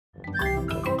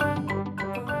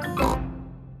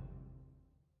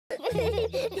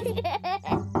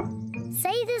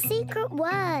Say the secret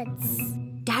words.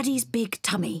 Daddy's big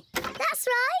tummy. That's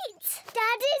right!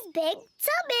 Daddy's big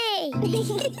tummy!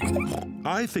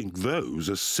 I think those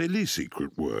are silly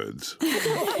secret words.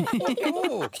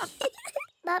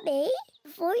 Mummy,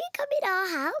 before you come in our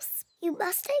house, you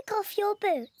must take off your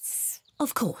boots.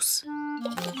 Of course.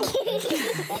 There's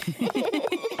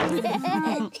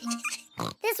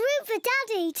room for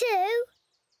Daddy too.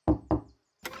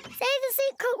 Say the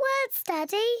secret words,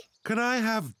 Daddy. Can I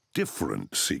have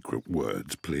different secret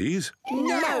words, please?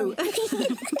 No!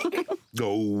 Oh,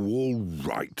 all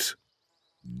right.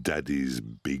 Daddy's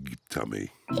big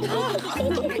tummy. That's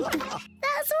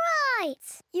right.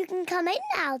 You can come in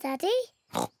now, Daddy.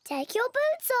 Take your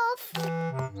boots off.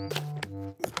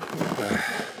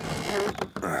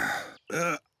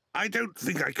 I don't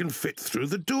think I can fit through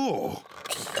the door.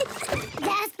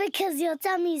 That's because your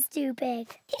tummy's too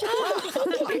big.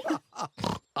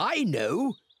 I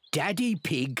know. Daddy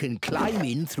Pig can climb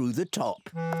in through the top.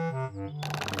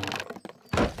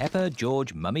 Peppa,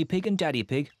 George, Mummy Pig and Daddy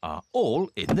Pig are all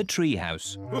in the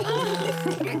treehouse.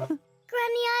 Granny,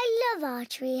 I love our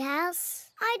treehouse.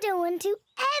 I don't want to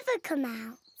ever come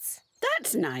out.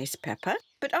 That's nice, Peppa.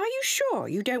 But are you sure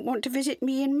you don't want to visit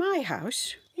me in my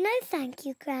house? No, thank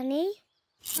you, Granny.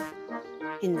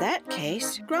 In that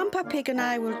case, Grandpa Pig and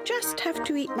I will just have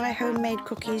to eat my homemade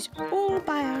cookies all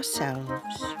by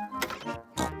ourselves.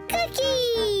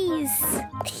 Cookies!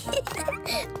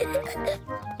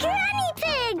 Granny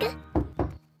Pig!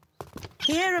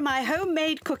 Here are my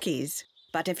homemade cookies.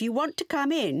 But if you want to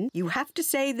come in, you have to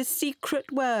say the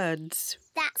secret words.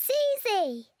 That's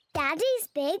easy. Daddy's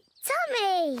big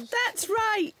tummy. That's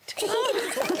right.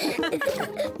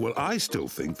 Well, I still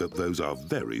think that those are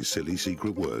very silly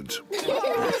secret words. I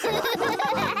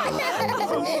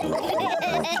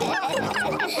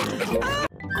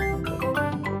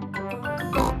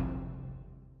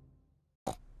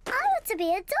want to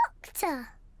be a doctor.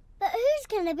 But who's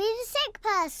going to be the sick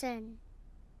person?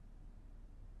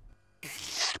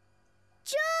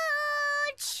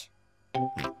 George!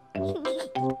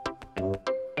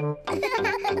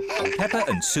 Peppa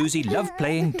and Suzy love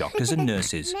playing doctors and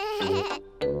nurses.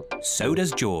 So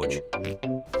does George.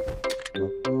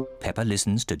 Peppa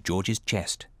listens to George's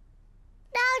chest.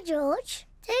 Now, George,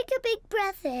 take a big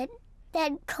breath in,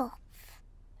 then cough.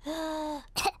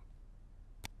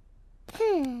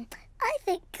 I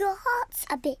think your heart's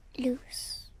a bit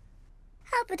loose.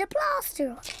 How about a plaster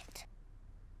on it?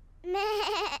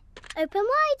 Open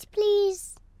wide,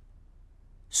 please.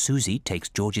 Suzy takes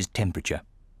George's temperature.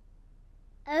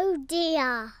 Oh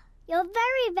dear, you're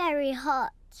very, very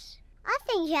hot. I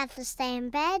think you have to stay in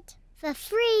bed for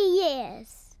 3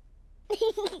 years.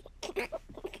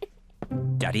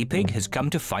 Daddy Pig has come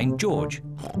to find George.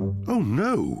 Oh,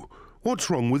 no. What's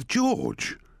wrong with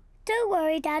George? Don't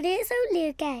worry, Daddy, it's only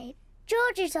a game.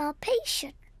 George is our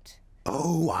patient.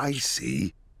 Oh, I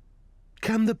see.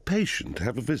 Can the patient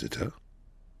have a visitor?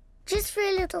 Just for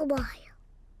a little while.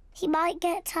 He might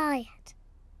get tired.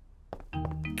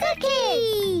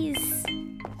 Cookies!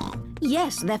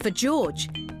 Yes, they're for George.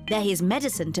 They're his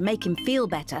medicine to make him feel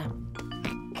better.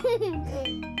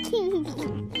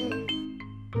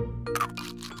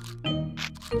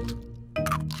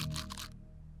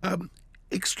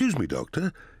 Excuse me,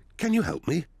 Doctor. Can you help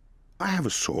me? I have a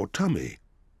sore tummy.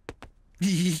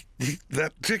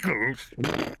 That tickles.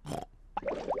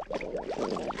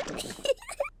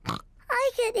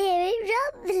 I can hear it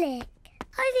rumbling.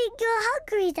 I think you're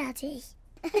hungry, Daddy.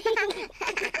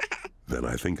 Then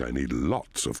I think I need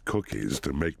lots of cookies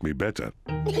to make me better.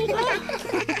 And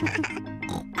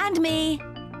me.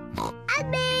 And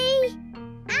me.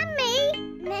 And me.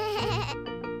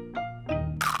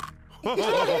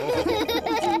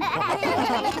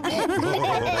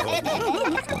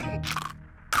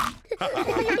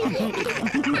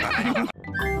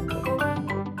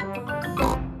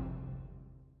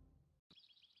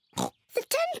 The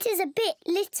tent is a bit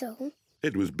little.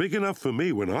 It was big enough for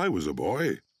me when I was a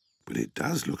boy, but it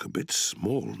does look a bit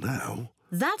small now.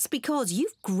 That's because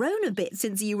you've grown a bit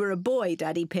since you were a boy,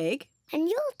 Daddy Pig. And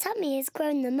your tummy has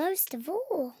grown the most of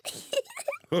all.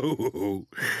 Oh,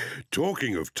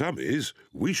 talking of tummies,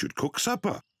 we should cook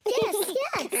supper. Yes,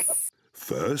 yes.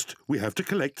 First, we have to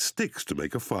collect sticks to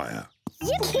make a fire.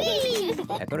 Yippee!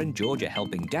 Peppa and George are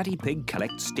helping Daddy Pig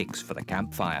collect sticks for the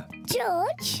campfire.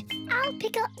 George, I'll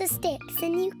pick up the sticks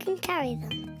and you can carry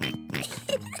them.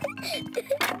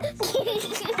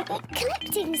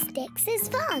 Collecting sticks is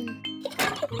fun.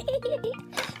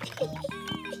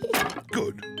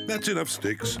 Good. That's enough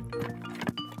sticks.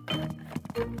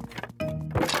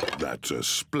 That's a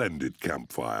splendid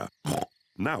campfire.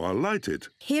 Now I'll light it.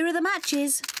 Here are the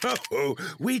matches. Oh,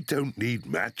 we don't need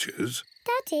matches.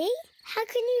 Daddy, how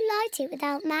can you light it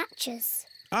without matches?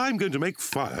 I'm going to make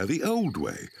fire the old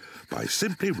way by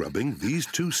simply rubbing these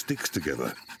two sticks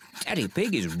together. Daddy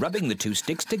Pig is rubbing the two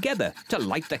sticks together to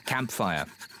light the campfire.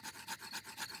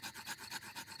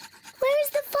 Where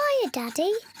is the fire,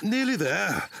 Daddy? Nearly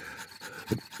there.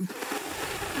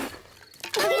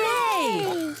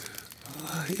 Hooray!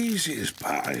 Easy as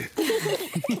pie.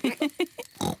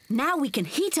 Now we can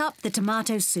heat up the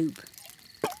tomato soup.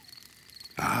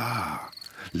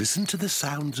 Listen to the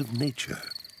sounds of nature.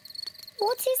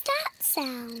 What is that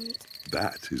sound?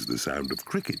 That is the sound of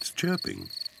crickets chirping.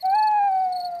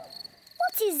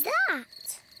 What is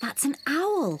that? That's an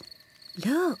owl.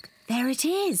 Look, there it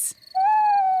is.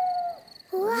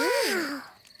 Wow!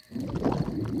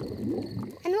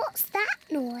 And what's that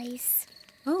noise?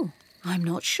 Oh, I'm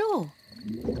not sure.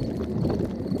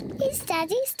 It's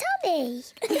Daddy's tummy.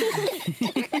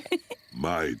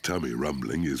 My tummy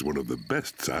rumbling is one of the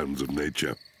best sounds of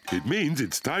nature. It means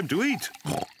it's time to eat.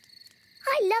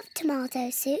 I love tomato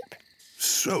soup.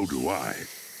 So do I.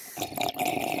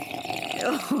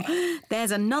 Oh,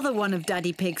 there's another one of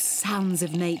Daddy Pig's sounds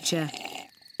of nature.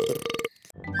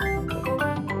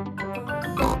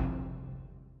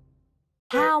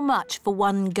 How much for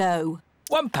one go?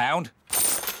 £1.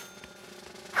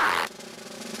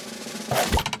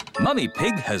 Mummy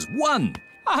Pig has won.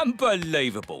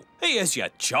 Unbelievable. Here's your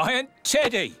giant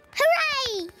teddy.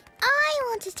 Hooray! I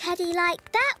want a teddy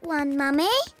like that one, Mummy.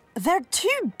 They're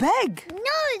too big.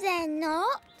 No, they're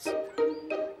not.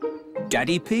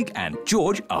 Daddy Pig and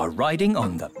George are riding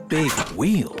on the big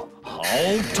wheel.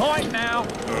 Hold tight now.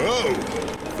 Oh,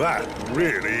 that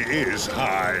really is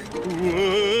high.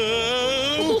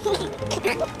 Whoa!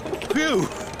 Phew!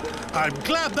 I'm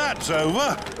glad that's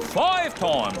over. 5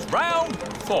 times round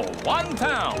for £1.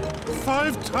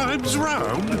 5 times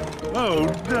round? Oh,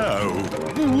 no.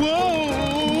 Whoa!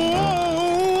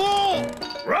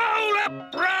 Roll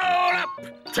up, roll up.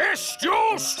 Test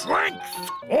your strength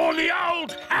on the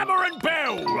old hammer and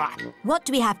bell. What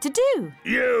do we have to do?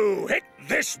 You hit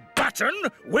this button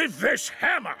with this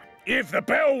hammer. If the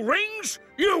bell rings,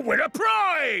 you win a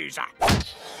prize.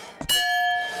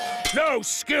 No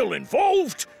skill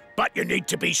involved, but you need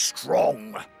to be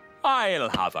strong. I'll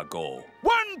have a go.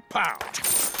 £1.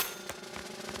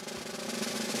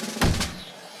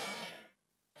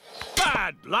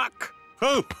 Bad luck.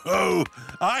 Ho, ho!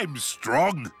 I'm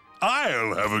strong.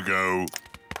 I'll have a go.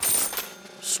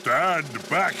 Stand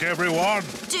back, everyone.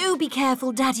 Do be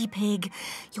careful, Daddy Pig.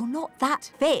 You're not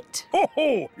that fit.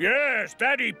 Oh, yes,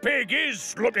 Daddy Pig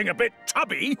is looking a bit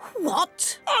tubby.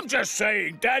 What? I'm just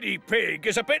saying Daddy Pig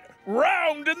is a bit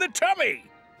round in the tummy.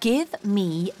 Give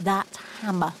me that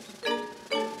hammer.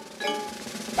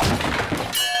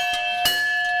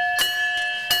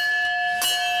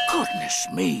 Goodness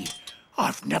me,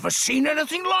 I've never seen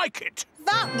anything like it.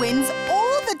 That wins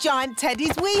all the giant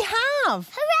teddies we have.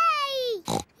 Hooray!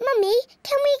 Mummy,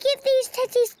 can we give these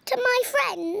teddies to my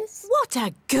friends? What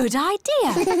a good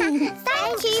idea.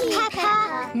 Thank you,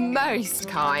 Peppa. Most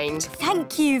kind.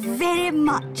 Thank you very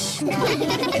much.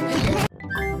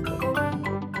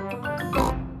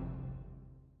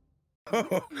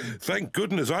 Thank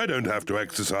goodness I don't have to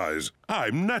exercise.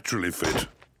 I'm naturally fit.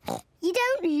 You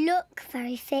don't look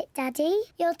very fit, Daddy.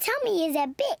 Your tummy is a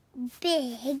bit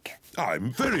big.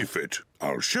 I'm very fit.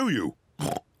 I'll show you.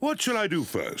 What shall I do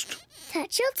first?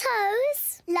 Touch your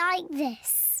toes like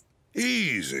this.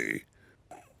 Easy.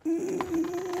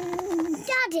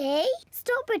 Daddy,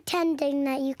 stop pretending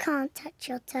that you can't touch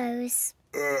your toes.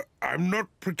 I'm not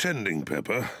pretending,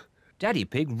 Peppa. Daddy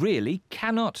Pig really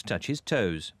cannot touch his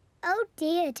toes. Oh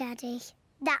dear, Daddy.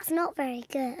 That's not very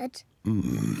good.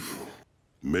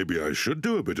 Maybe I should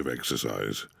do a bit of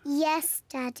exercise. Yes,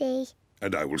 Daddy.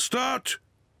 And I will start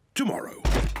tomorrow.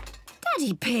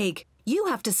 Daddy Pig, you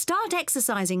have to start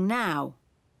exercising now.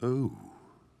 Oh.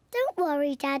 Don't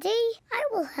worry, Daddy. I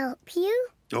will help you.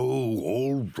 Oh,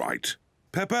 all right.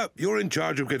 Peppa, you're in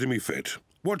charge of getting me fit.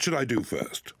 What should I do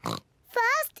first?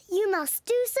 First, you must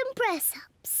do some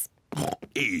press-ups.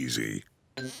 Easy.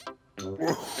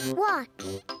 1,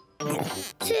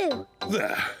 2.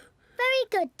 There. Very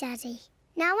good, Daddy.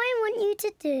 Now I want you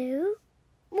to do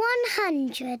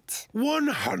 100.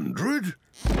 100?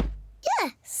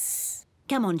 Yes.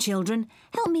 Come on, children.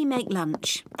 Help me make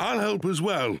lunch. I'll help as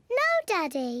well. No,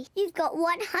 Daddy. You've got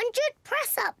 100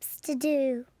 press-ups to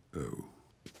do. Oh.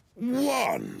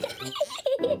 1,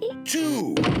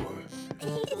 2,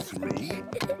 3,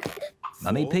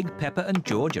 Mummy Pig, Peppa and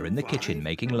George are in the kitchen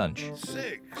making lunch.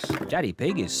 6. Daddy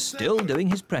Pig is still doing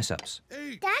his press-ups.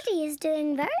 8. Daddy is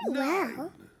doing very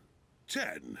well.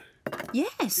 10.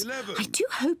 Yes. 11. I do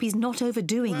hope he's not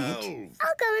overdoing 12. it.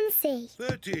 I'll go and see.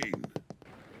 13.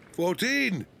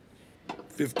 14.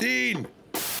 15.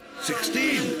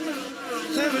 16.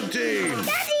 17.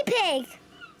 Daddy Pig,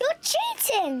 you're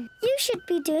cheating. You should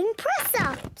be doing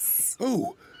press-ups.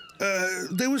 Oh,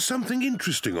 there was something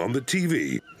interesting on the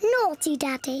TV. Naughty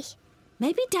Daddy.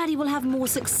 Maybe Daddy will have more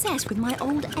success with my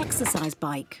old exercise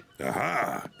bike.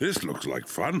 Aha, this looks like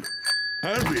fun.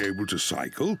 I'll be able to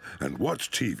cycle and watch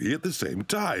TV at the same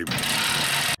time.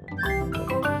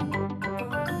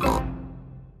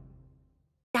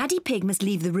 Daddy Pig must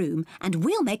leave the room and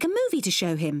we'll make a movie to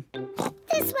show him.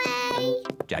 This way.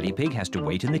 Daddy Pig has to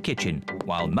wait in the kitchen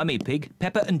while Mummy Pig,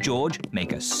 Peppa and George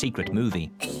make a secret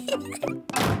movie.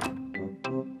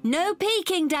 No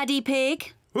peeking, Daddy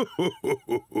Pig. We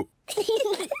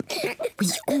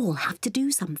all have to do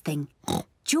something.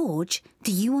 George,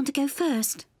 do you want to go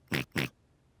first?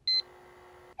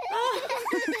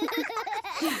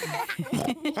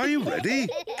 Are you ready?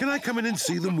 Can I come in and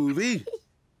see the movie?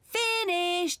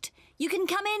 Finished. You can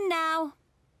come in now.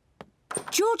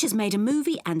 George has made a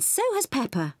movie and so has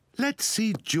Peppa. Let's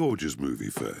see George's movie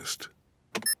first.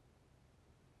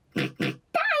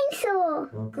 Dinosaur.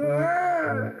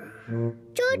 Grrr.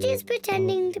 George is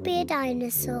pretending to be a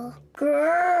dinosaur.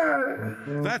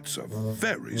 Grrr. That's a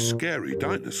very scary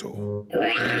dinosaur.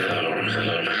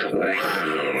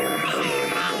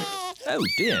 Oh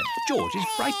dear, George is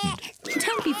frightened.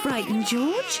 Don't be frightened,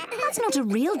 George. That's not a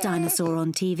real dinosaur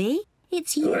on TV.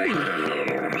 It's you.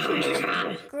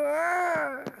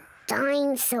 Grrr.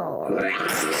 Dinosaur.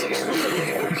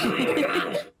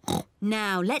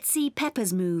 Now, let's see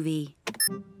Peppa's movie.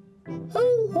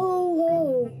 Ho, ho,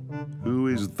 ho. Who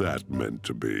is that meant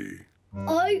to be?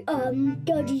 I am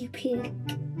Daddy Pig.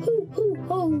 Ho, ho,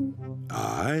 ho.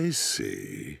 I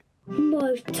see.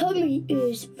 My tummy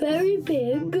is very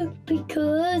big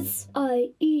because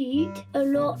I eat a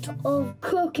lot of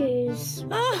cookies.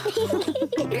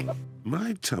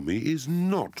 My tummy is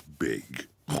not big.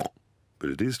 But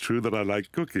it is true that I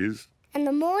like cookies. And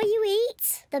the more you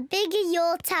eat, the bigger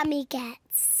your tummy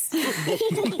gets.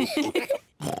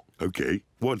 OK,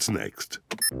 what's next?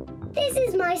 This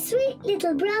is my sweet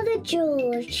little brother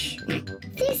George.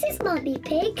 This is Mummy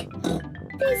Pig.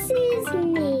 This is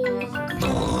me.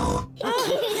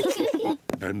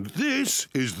 And this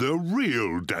is the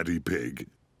real Daddy Pig.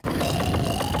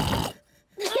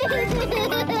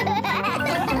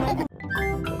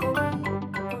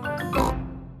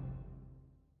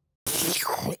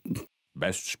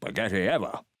 Best spaghetti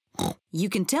ever. You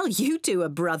can tell you two are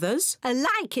brothers.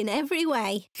 Alike in every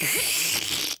way.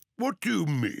 What do you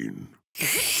mean?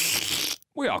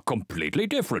 We are completely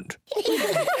different.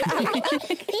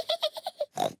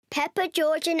 Peppa,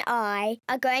 George and I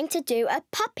are going to do a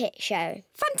puppet show.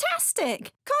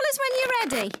 Fantastic. Call us when you're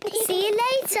ready. See you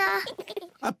later.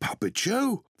 A puppet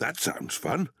show? That sounds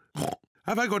fun.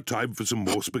 Have I got time for some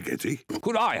more spaghetti?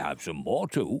 Could I have some more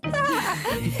too?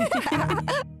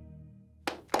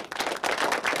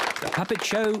 The puppet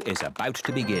show is about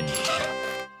to begin.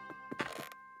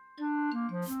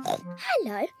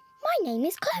 Hello, my name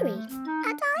is Chloe.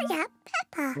 And I am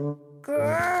Peppa.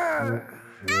 Grrr.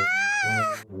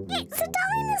 Ah! It's a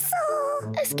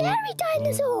dinosaur! A scary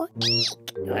dinosaur! Eek!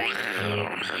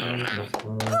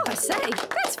 Oh, I say,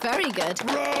 that's very good.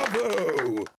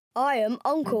 Bravo! I am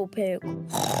Uncle Pig.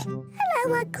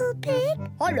 Hello, Uncle Pig.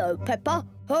 Hello, Peppa.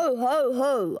 Ho, ho,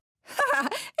 ho.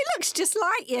 It looks just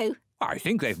like you. I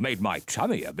think they've made my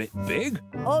tummy a bit big.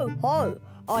 Ho, ho.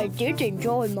 I did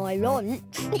enjoy my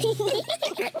lunch.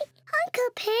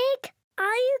 Uncle Pig,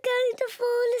 are you going to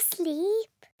fall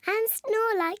asleep and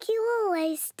snore like you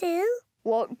always do?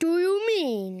 What do you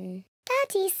mean?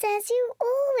 Daddy says you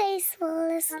always fall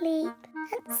asleep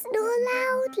and snore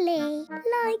loudly,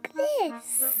 like this.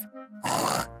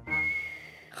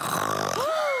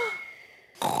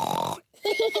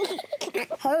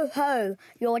 Ho, ho,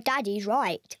 your daddy's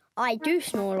right. I do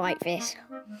snore like this.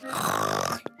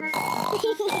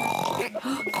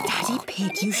 Daddy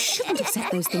Pig, you shouldn't have said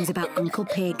those things about Uncle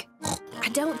Pig. I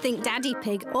don't think Daddy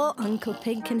Pig or Uncle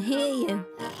Pig can hear you.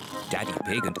 Daddy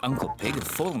Pig and Uncle Pig have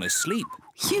fallen asleep.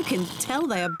 You can tell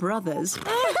they are brothers.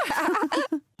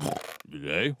 Did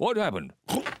they? What happened?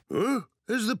 Huh?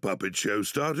 Has the puppet show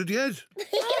started yet?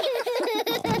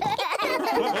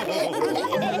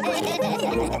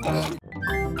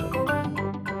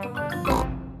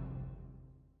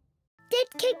 Did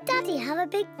King Daddy have a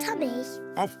big tummy?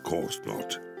 Of course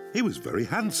not. He was very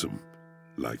handsome,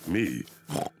 like me.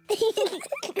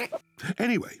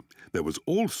 Anyway, there was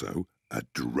also a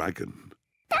dragon.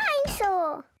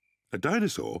 Dinosaur! A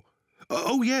dinosaur?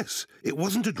 Oh, yes, it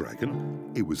wasn't a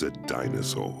dragon. It was a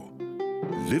dinosaur.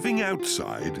 Living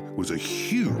outside was a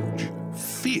huge,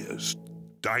 fierce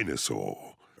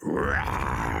dinosaur.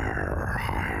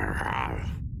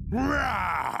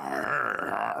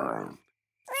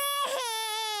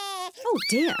 Oh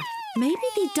dear, maybe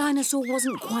the dinosaur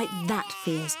wasn't quite that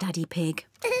fierce, Daddy Pig.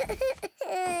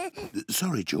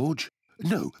 Sorry, George.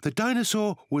 No, the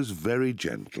dinosaur was very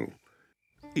gentle.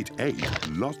 It ate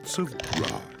lots of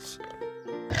grass.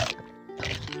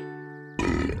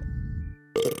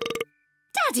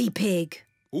 Daddy Pig!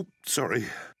 Oh, sorry.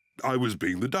 I was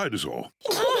being the dinosaur.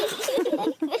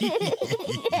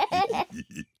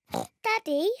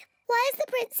 Daddy, why is the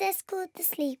princess called the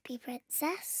Sleepy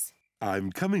Princess?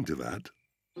 I'm coming to that.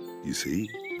 You see,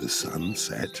 the sun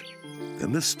set,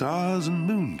 then the stars and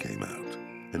moon came out,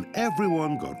 and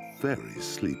everyone got very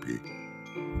sleepy.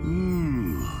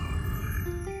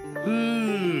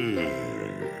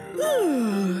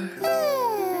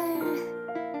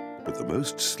 But the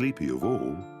most sleepy of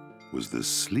all was the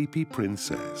Sleepy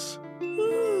Princess.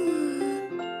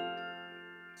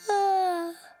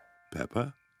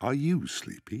 Peppa, are you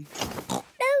sleepy? No,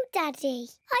 Daddy.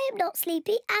 I am not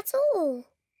sleepy at all.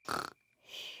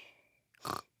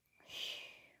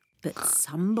 But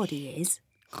somebody is.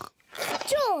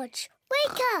 George,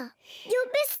 wake up.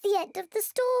 You'll miss the end of the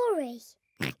story.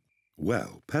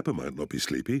 Well, Peppa might not be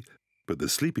sleepy, but the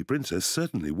Sleepy Princess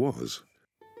certainly was.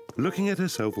 Looking at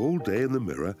herself all day in the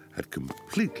mirror had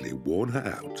completely worn her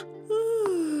out.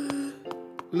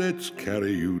 Let's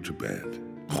carry you to bed.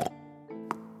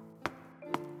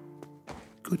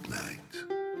 Good night.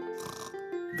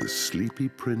 The Sleepy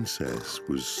Princess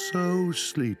was so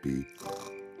sleepy,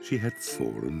 she had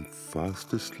fallen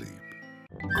fast asleep.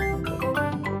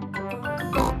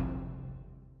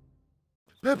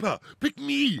 Peppa, pick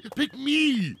me! Pick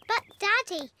me! But,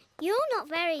 Daddy, you're not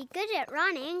very good at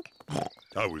running.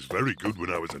 I was very good when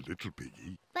I was a little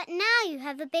piggy. But now you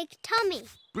have a big tummy.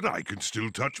 But I can still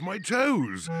touch my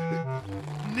toes.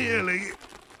 Nearly.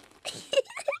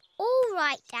 All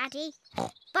right, Daddy.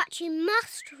 But you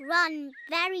must run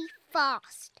very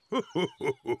fast.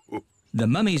 The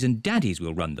mummies and daddies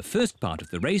will run the first part of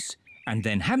the race and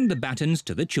then hand the batons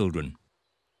to the children.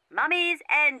 Mummies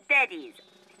and daddies,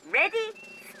 ready,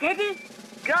 steady,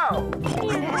 go!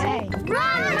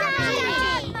 Run,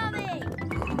 Daddy!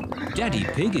 Daddy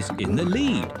Pig is in the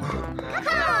lead. Come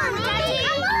on, Daddy!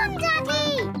 Come on, Daddy!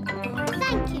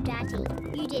 Thank you, Daddy.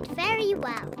 You did very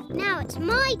well. Now it's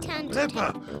my turn to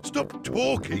Peppa, stop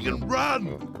talking and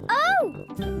run. Oh!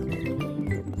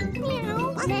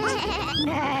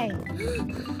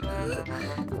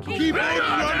 Keep on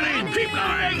running! Keep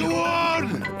going! Go on!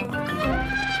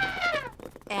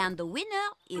 And the winner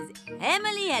is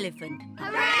Emily Elephant.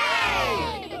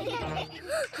 Hooray!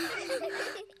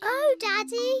 Oh,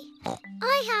 Daddy,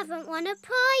 I haven't won a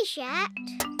prize yet.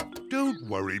 Don't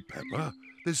worry, Peppa.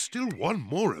 There's still one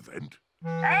more event.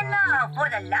 And now for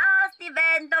the last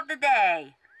event of the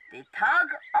day, the tug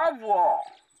of war.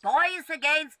 Boys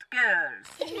against girls.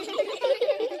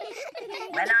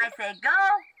 When I say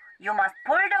go, you must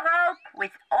pull the rope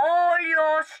with all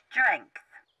your strength.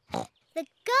 The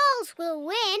girls will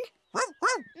win.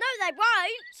 No, they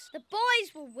won't. The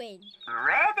boys will win.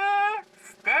 Ready,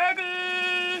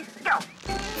 steady, go.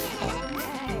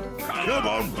 Come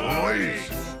on, boys.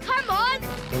 Come on,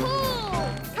 pull.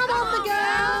 Come on, the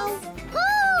girls.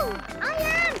 Pull. I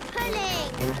am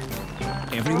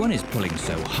pulling. Everyone is pulling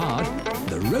so hard,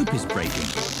 the rope is breaking.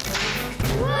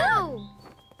 Whoa!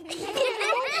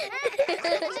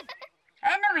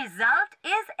 And the result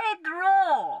is a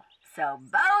draw. So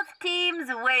both teams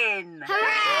win.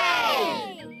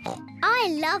 Hooray! I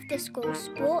love the school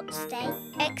sports day,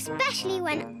 especially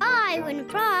when I win a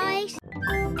prize.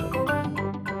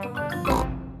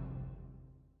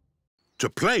 To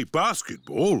play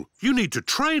basketball, you need to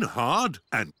train hard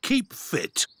and keep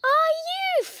fit. Are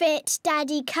you fit,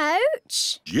 Daddy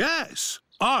Coach? Yes,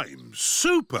 I'm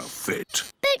super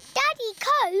fit. But, Daddy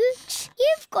Coach,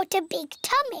 you've got a big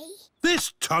tummy.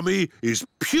 This tummy is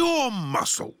pure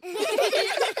muscle.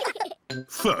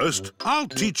 First, I'll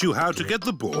teach you how to get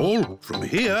the ball from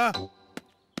here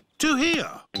to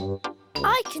here.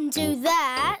 I can do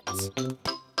that.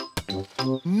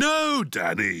 No,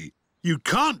 Danny. You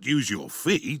can't use your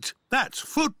feet. That's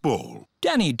football.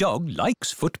 Danny Dog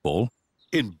likes football.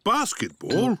 In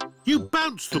basketball, you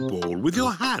bounce the ball with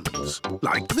your hands,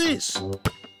 like this.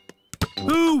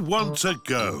 Who wants a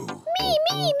go?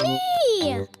 Me!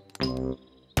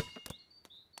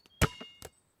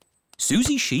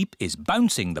 Suzy Sheep is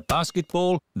bouncing the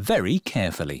basketball very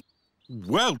carefully.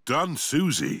 Well done,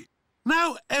 Suzy.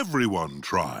 Now everyone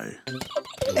try.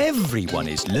 Everyone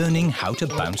is learning how to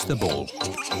bounce the ball.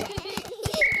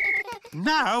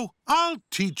 Now I'll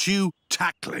teach you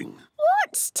tackling.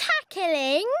 What's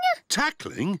tackling?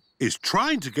 Tackling is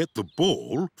trying to get the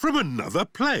ball from another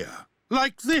player,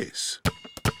 like this.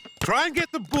 Try and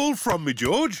get the ball from me,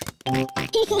 George.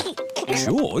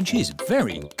 George is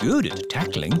very good at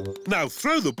tackling. Now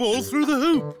throw the ball through the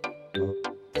hoop.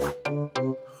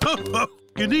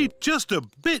 You need just a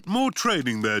bit more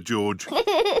training there, George.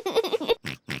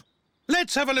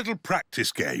 Let's have a little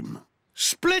practice game.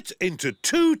 Split into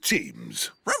 2 teams.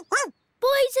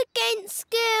 Boys against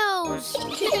girls.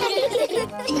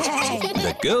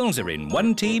 The girls are in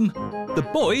one team, the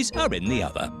boys are in the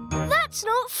other. That's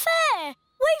not fair.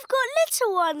 We've got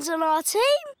little ones on our team.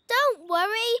 Don't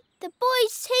worry, the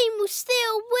boys' team will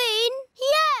still win.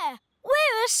 Yeah,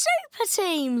 we're a super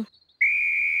team.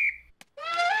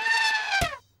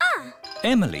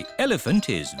 Emily Elephant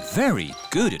is very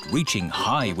good at reaching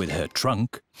high with her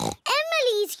trunk.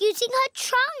 Emily's using her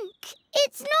trunk.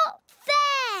 It's not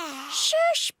fair.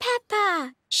 Shush,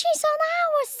 Peppa. She's on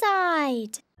our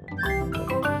side.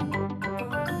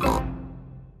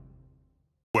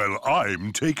 Well,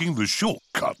 I'm taking the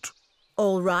shortcut.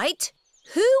 All right.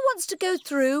 Who wants to go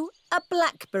through a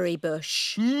blackberry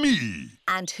bush? Me.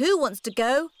 And who wants to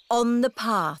go on the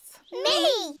path?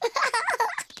 Me.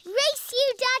 Race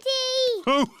you, Daddy.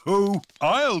 Ho, ho.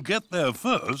 I'll get there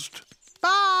first.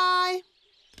 Bye.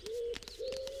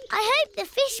 I hope the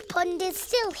fish pond is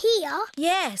still here.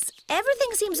 Yes,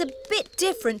 everything seems a bit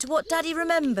different to what Daddy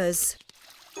remembers.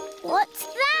 What's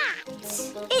that?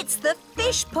 It's the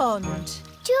fish pond.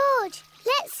 George,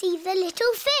 let's see the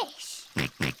little fish.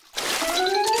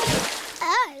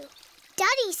 Oh,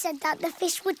 Daddy said that the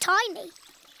fish were tiny,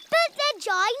 but they're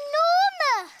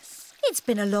ginormous. It's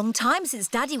been a long time since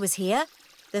Daddy was here.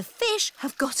 The fish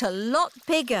have got a lot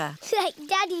bigger. Like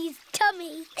Daddy's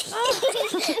tummy.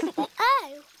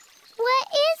 Oh, where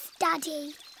is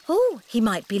Daddy? Oh, he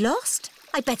might be lost.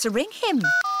 I'd better ring him.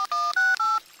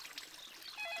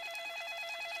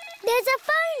 There's a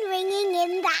phone ringing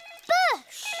in that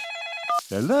bush.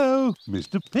 Hello,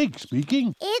 Mr. Pig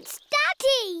speaking. It's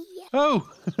Daddy. Oh,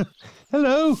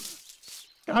 hello.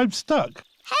 I'm stuck.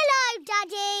 Hello,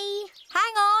 Daddy.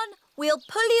 Hang on, we'll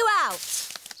pull you out.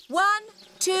 1,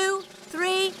 2,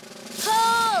 3,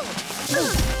 pull!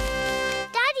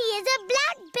 Daddy is a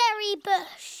blackberry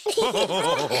bush.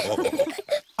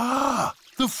 Ah,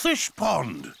 the fish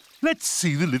pond. Let's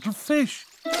see the little fish.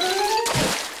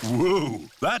 Whoa,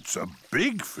 that's a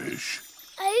big fish.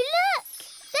 Oh, look.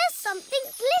 There's something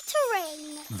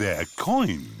glittering. They're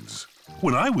coins.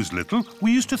 When I was little,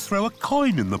 we used to throw a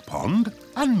coin in the pond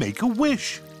and make a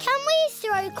wish. Can we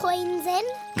throw coins in?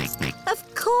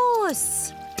 Of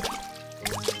course.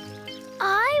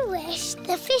 I wish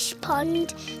the fish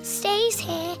pond stays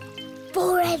here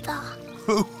forever.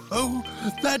 Ho, ho,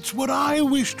 that's what I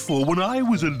wished for when I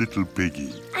was a little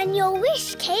piggy. And your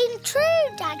wish came true,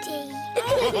 Daddy.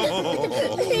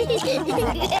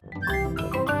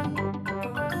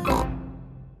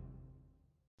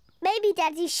 Maybe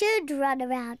Daddy should run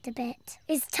around a bit.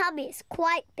 His tummy is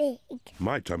quite big.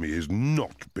 My tummy is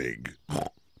not big.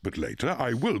 But later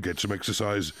I will get some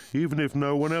exercise, even if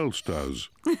no one else does.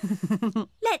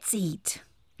 Let's eat.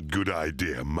 Good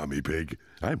idea, Mummy Pig.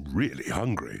 I'm really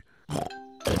hungry.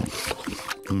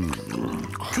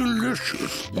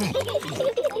 Delicious.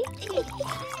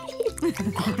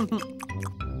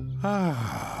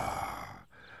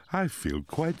 I feel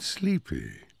quite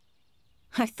sleepy.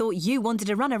 I thought you wanted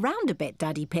to run around a bit,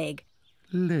 Daddy Pig.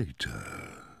 Later.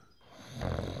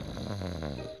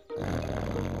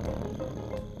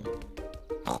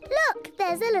 Look,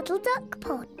 there's a little duck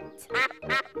pond.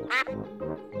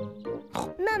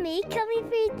 Mummy, can we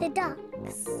feed the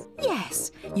ducks?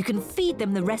 Yes, you can feed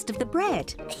them the rest of the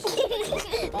bread.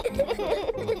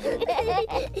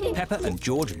 Peppa and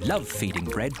George love feeding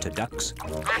bread to ducks.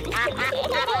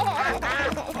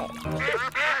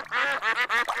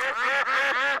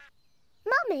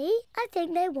 Mummy, I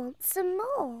think they want some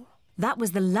more. That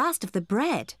was the last of the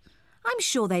bread. I'm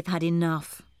sure they've had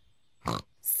enough.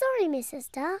 Sorry,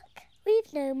 Mrs. Duck.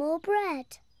 We've no more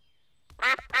bread.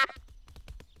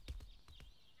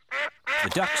 The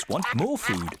ducks want more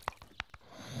food.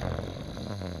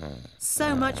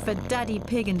 So much for Daddy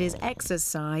Pig and his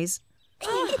exercise.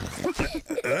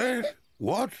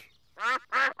 What?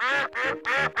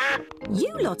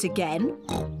 You lot again?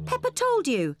 Peppa told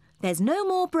you. There's no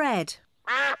more bread.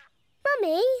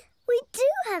 Mummy, we do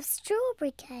have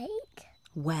strawberry cake.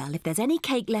 Well, if there's any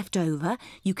cake left over,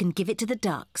 you can give it to the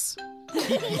ducks.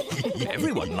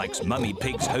 Everyone likes Mummy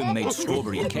Pig's homemade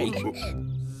strawberry cake.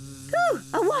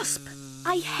 A wasp!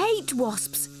 I hate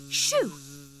wasps. Shoo!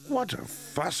 What a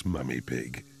fuss, Mummy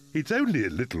Pig. It's only a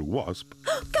little wasp.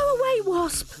 Go away,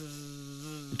 wasp!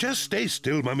 Just stay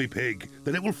still, Mummy Pig,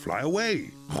 then it will fly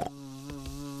away.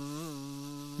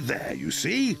 There, you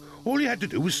see? All you had to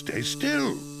do was stay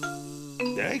still.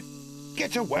 There,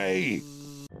 get away.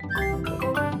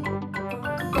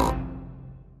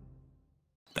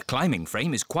 The climbing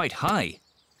frame is quite high.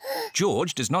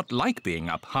 George does not like being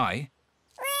up high.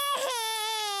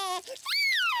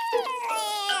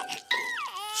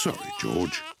 Sorry,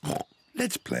 George.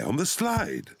 Let's play on the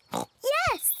slide.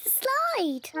 Yes, the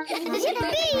slide.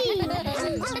 Yippee!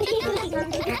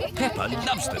 Peppa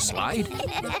loves the slide.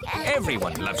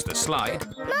 Everyone loves the slide.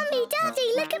 Mummy,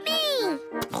 Daddy, look at me.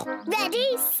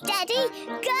 Ready, steady,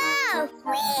 go!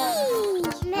 Whee!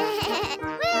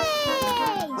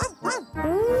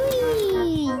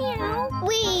 Whee! Meow.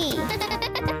 Whee!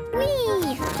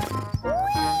 Whee!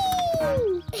 Whee!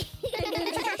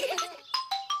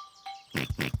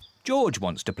 George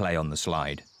wants to play on the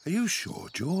slide. Are you sure,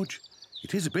 George?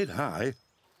 It is a bit high.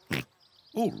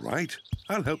 All right,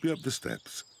 I'll help you up the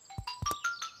steps.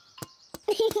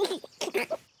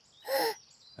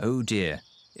 Oh dear,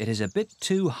 it is a bit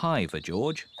too high for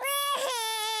George.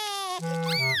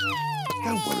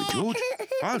 Don't worry, George.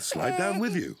 I'll slide down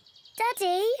with you.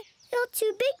 Daddy, you're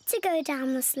too big to go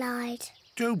down the slide.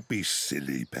 Don't be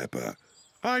silly, Peppa.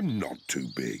 I'm not too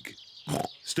big.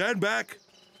 Stand back.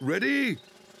 Ready?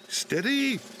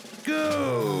 Steady,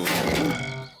 go!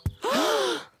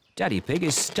 Daddy Pig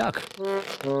is stuck.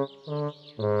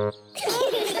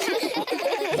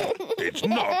 It's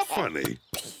not funny.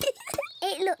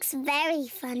 It looks very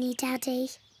funny, Daddy.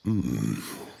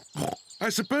 I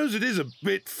suppose it is a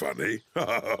bit funny. We'll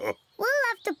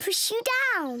have to push you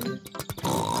down.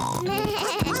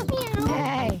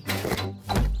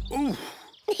 Ooh.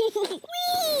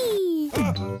 Whee!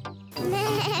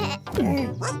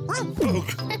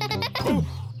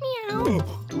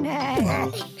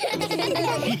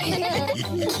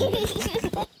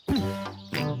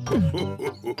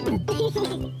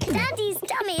 Daddy's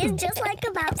tummy is just like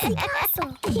a bouncy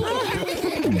castle.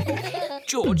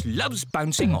 George loves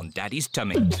bouncing on Daddy's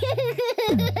tummy.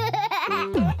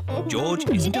 George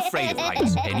isn't afraid of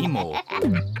heights anymore.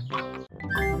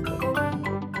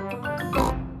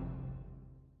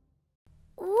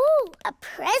 Ooh, a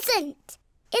present.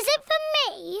 Is it for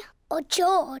me or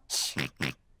George?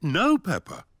 No,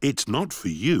 Peppa. It's not for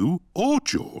you or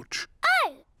George.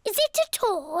 Oh, is it a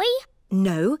toy?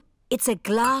 No, it's a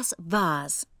glass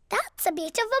vase. That's a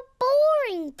bit of a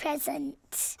boring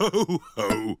present. Ho,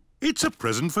 ho. It's a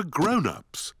present for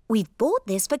grown-ups. We've bought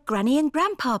this for Granny and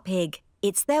Grandpa Pig.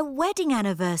 It's their wedding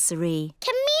anniversary.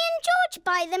 Can me and George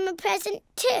buy them a present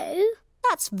too?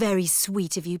 That's very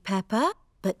sweet of you, Peppa.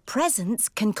 But presents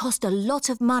can cost a lot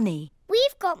of money.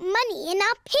 We've got money in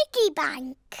our piggy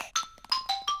bank.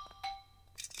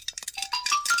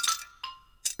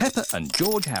 Peppa and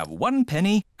George have 1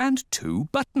 penny and 2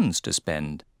 buttons to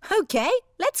spend. OK,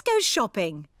 let's go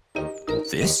shopping.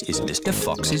 This is Mr.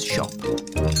 Fox's shop.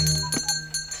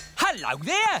 Hello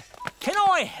there. Can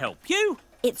I help you?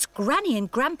 It's Granny and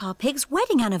Grandpa Pig's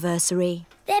wedding anniversary.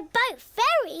 They're both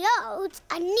very old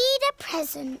and need a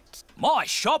present. My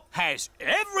shop has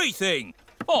everything.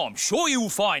 I'm sure you'll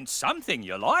find something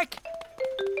you like.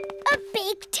 A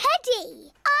big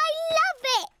teddy. I love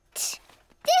it.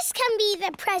 This can be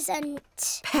the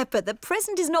present. Peppa, the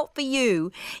present is not for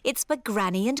you. It's for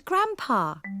Granny and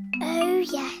Grandpa. Oh,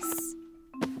 yes.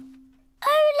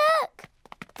 Oh, look.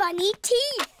 Funny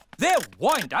teeth. They're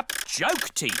wind-up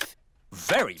joke teeth.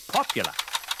 Very popular.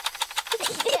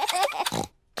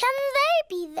 Can they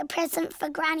be the present for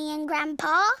Granny and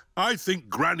Grandpa? I think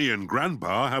Granny and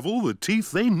Grandpa have all the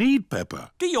teeth they need,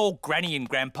 Peppa. Do your Granny and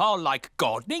Grandpa like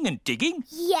gardening and digging?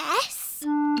 Yes.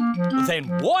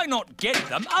 Then why not get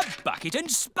them a bucket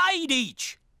and spade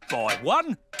each? Buy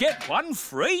one, get one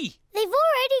free. They've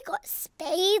already got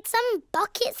spades and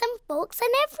buckets and forks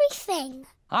and everything.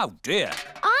 Oh, dear.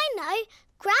 I know.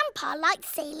 Grandpa likes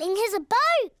sailing his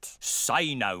boat.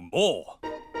 Say no more.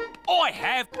 I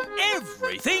have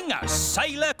everything a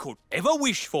sailor could ever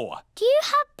wish for. Do you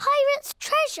have pirate's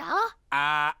treasure?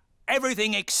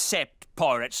 Everything except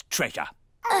pirate's treasure.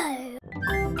 Oh.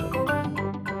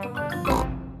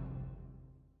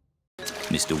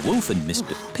 Mr. Wolf and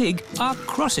Mr. Pig are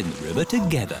crossing the river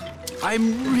together.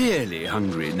 I'm really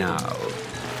hungry now.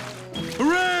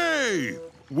 Hooray!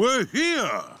 We're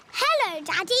here! Hello,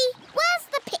 Daddy. Where's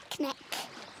the picnic?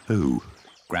 Oh,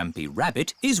 Grampy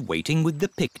Rabbit is waiting with the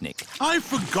picnic. I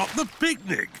forgot the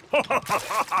picnic.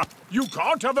 You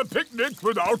can't have a picnic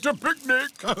without a picnic.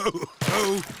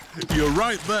 Oh, you're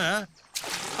right there.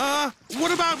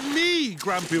 What about me,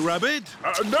 Grumpy Rabbit?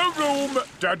 No room,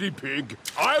 Daddy Pig.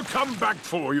 I'll come back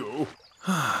for you.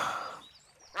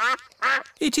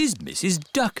 It is Mrs.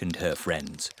 Duck and her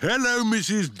friends. Hello,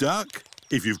 Mrs. Duck.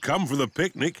 If you've come for the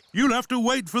picnic, you'll have to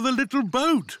wait for the little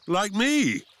boat, like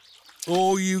me.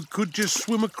 Or you could just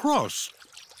swim across,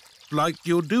 like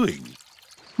you're doing.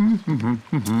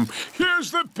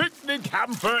 Here's the picnic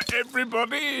hamper,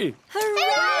 everybody.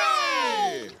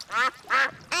 Hooray!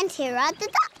 And here are the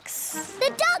ducks.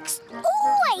 The ducks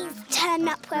always turn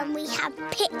up when we have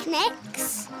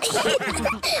picnics.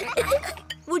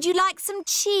 Would you like some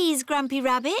cheese, Grumpy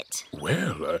Rabbit?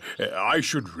 Well, I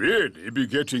should really be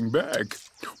getting back.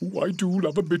 Oh, I do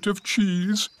love a bit of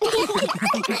cheese. I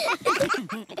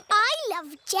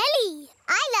love jelly.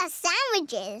 I love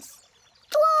sandwiches.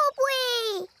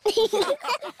 Strawberry!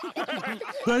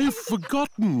 They've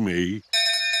forgotten me.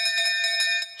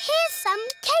 Here's some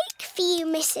cake for you,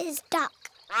 Mrs. Duck.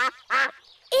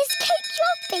 Is cake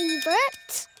your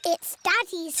favourite? It's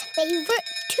Daddy's favourite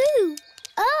too.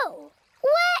 Oh,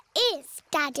 where is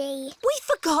Daddy? We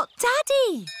forgot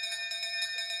Daddy.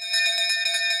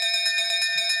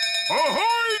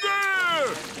 Ahoy there!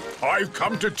 I've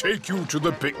come to take you to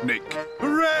the picnic.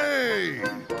 Hooray!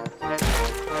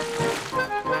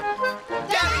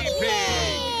 Daddy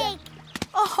Pig!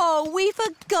 Oh, we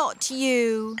forgot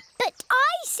you. But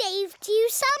I saved you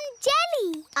some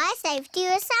jelly. I saved you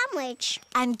a sandwich.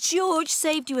 And George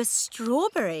saved you a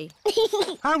strawberry.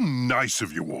 How nice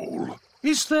of you all.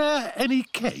 Is there any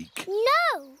cake?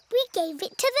 No, we gave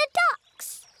it to the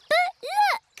ducks. But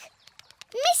look,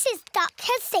 Mrs. Duck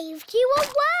has saved you a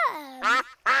worm.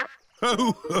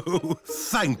 Oh,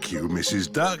 thank you,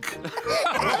 Mrs. Duck.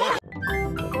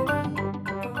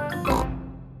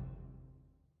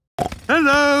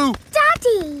 Hello.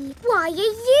 Daddy, why are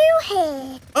you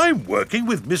here? I'm working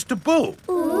with Mr. Bull.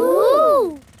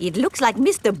 Ooh. It looks like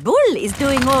Mr. Bull is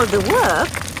doing all the work.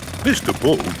 Mr.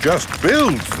 Bull just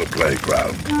builds the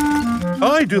playground.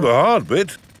 I do the hard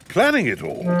bit, planning it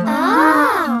all.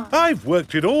 Ah. I've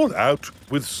worked it all out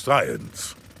with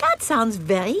science. That sounds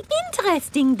very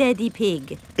interesting, Daddy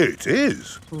Pig. It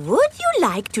is. Would you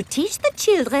like to teach the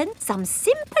children some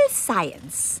simple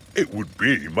science? It would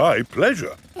be my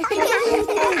pleasure.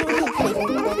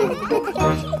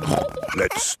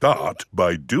 Let's start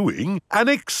by doing an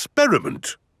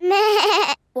experiment.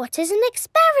 What is an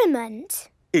experiment?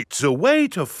 It's a way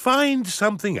to find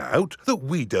something out that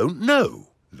we don't know.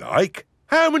 Like,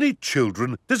 how many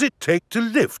children does it take to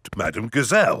lift Madame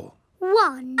Gazelle?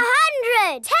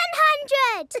 100!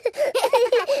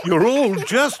 1000! You're all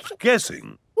just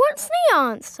guessing. What's the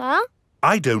answer?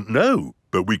 I don't know,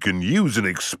 but we can use an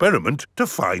experiment to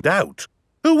find out.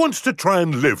 Who wants to try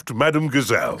and lift Madame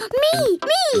Gazelle? Me!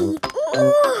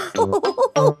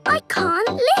 I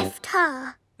can't lift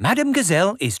her. Madame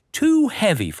Gazelle is too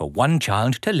heavy for one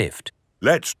child to lift.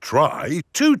 Let's try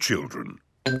 2 children.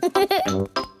 She's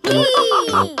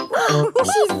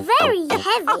very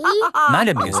heavy.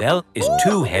 Madame Gazelle is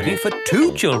too heavy for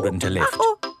 2 children to lift.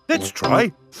 Let's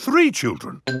try 3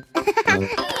 children.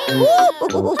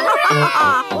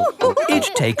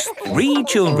 It takes 3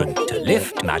 children to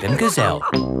lift Madame Gazelle.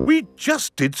 We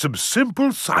just did some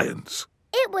simple science.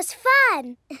 It was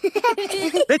fun.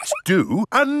 Let's do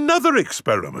another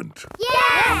experiment.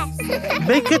 Yes!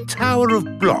 Make a tower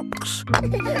of blocks.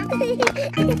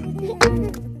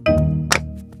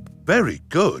 Very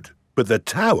good, but the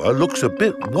tower looks a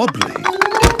bit wobbly.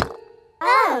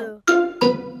 Oh.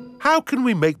 How can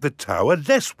we make the tower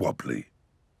less wobbly?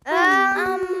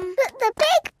 Put the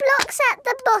big blocks at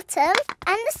the bottom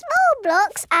and the small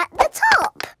blocks at the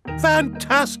top.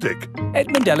 Fantastic!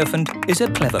 Edmund Elephant is a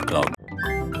clever clog.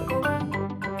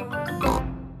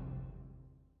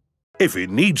 If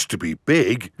it needs to be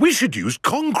big, we should use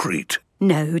concrete.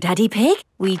 No, Daddy Pig.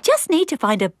 We just need to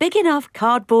find a big enough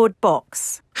cardboard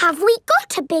box. Have we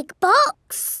got a big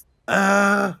box?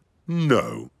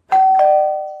 No.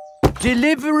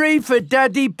 Delivery for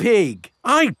Daddy Pig.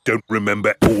 I don't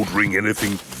remember ordering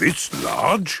anything this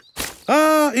large.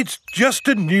 It's just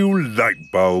a new light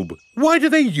bulb. Why do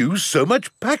they use so much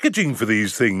packaging for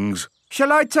these things?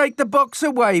 Shall I take the box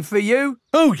away for you?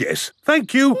 Oh, yes,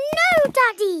 thank you. No,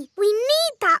 Daddy. We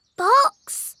need that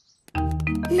box.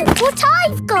 Look what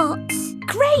I've got.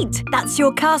 Great! That's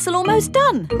your castle almost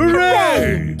done.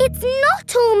 Hooray! It's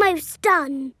not almost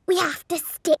done. We have to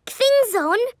stick things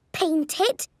on, paint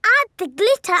it, add the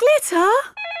glitter. Glitter?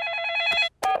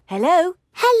 Hello?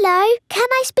 Hello, can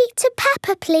I speak to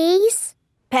Peppa, please?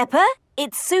 Peppa,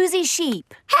 it's Suzy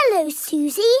Sheep. Hello,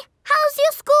 Suzy. How's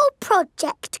your school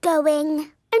project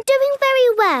going? I'm doing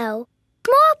very well.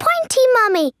 More pointy,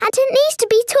 Mummy, and it needs to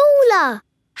be taller.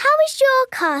 How is your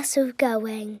castle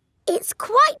going? It's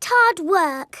quite hard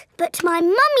work, but my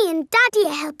mummy and daddy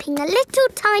are helping a little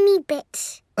tiny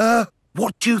bit.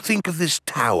 What do you think of this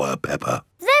tower, Peppa?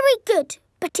 Very good,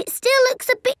 but it still looks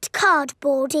a bit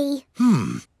cardboardy.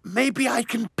 Maybe I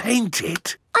can paint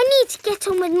it. I need to get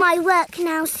on with my work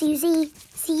now, Suzy.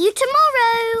 See you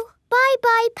tomorrow.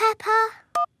 Bye-bye, Peppa.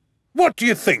 What do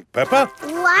you think, Peppa?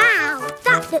 Wow,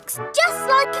 that looks just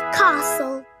like a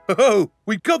castle. Oh,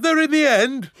 we got there in the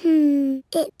end.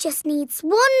 It just needs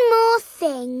one more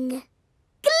thing.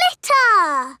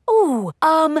 Glitter! Oh,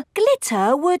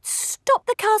 glitter would stop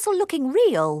the castle looking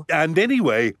real. And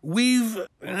anyway, we've,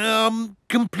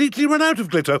 completely run out of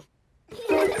glitter.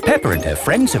 Peppa and her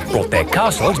friends have brought their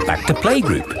castles back to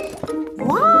playgroup.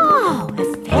 Wow, a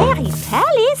fairy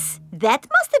palace? That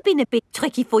must have been a bit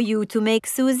tricky for you to make,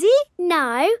 Suzy.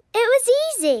 No, it was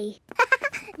easy.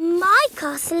 My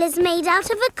castle is made out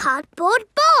of a cardboard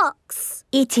box.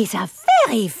 It is a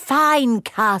very fine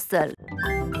castle.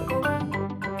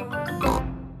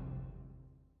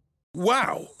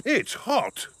 Wow, it's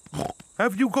hot.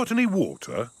 Have you got any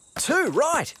water? Too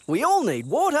right. We all need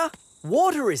water.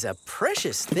 Water is a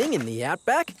precious thing in the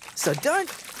outback, so don't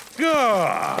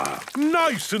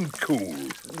Nice and cool.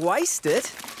 waste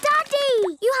it.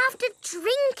 Daddy, you have to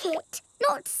drink it,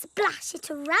 not splash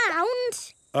it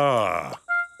around.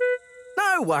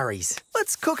 No worries.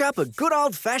 Let's cook up a good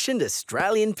old-fashioned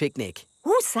Australian picnic.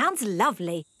 Oh, sounds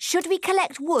lovely. Should we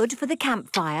collect wood for the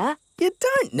campfire? You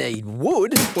don't need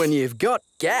wood when you've got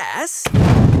gas.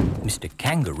 Mr.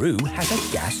 Kangaroo has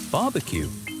a gas barbecue.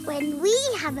 When we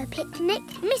have a picnic,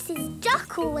 Mrs.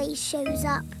 Duck always shows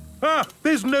up.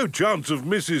 There's no chance of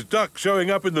Mrs. Duck showing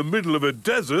up in the middle of a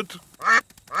desert.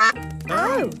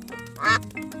 Oh.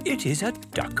 It is a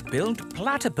duck-billed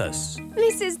platypus.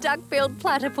 Mrs. Duck-billed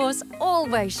Platypus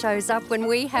always shows up when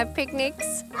we have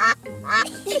picnics.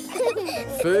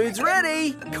 Food's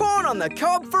ready. Corn on the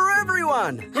cob for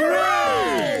everyone.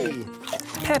 Hooray!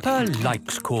 Peppa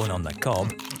likes corn on the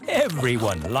cob.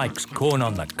 Everyone likes corn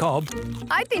on the cob.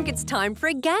 I think it's time for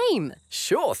a game.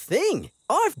 Sure thing.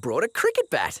 I've brought a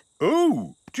cricket bat.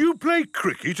 Oh, do you play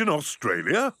cricket in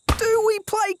Australia? Do we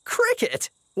play cricket?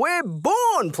 We're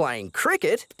born playing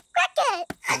cricket.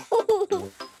 Cricket!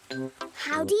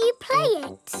 How do you play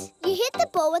it? You hit the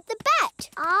ball with the bat.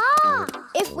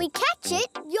 If we catch it,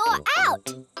 you're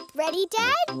out. Ready,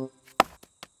 Dad?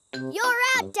 You're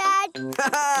out, Dad.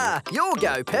 Ha-ha! You'll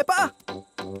go, Peppa.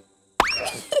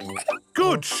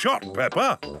 Good shot,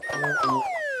 Peppa.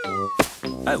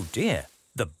 Oh dear,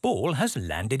 the ball has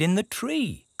landed in the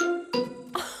tree.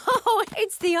 Oh,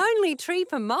 it's the only tree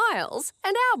for miles,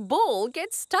 and our ball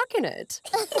gets stuck in it.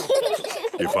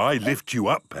 If I lift you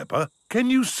up, Peppa, can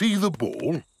you see the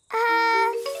ball?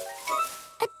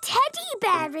 A teddy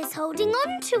bear is holding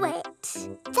on to it.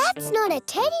 That's not a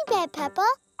teddy bear, Peppa.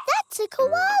 That's a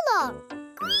koala.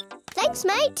 Thanks,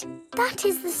 mate. That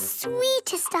is the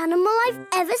sweetest animal I've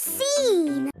ever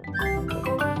seen.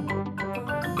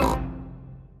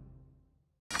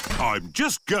 I'm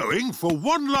just going for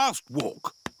one last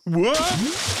walk. What?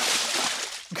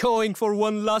 Going for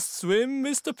one last swim,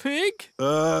 Mr. Pig?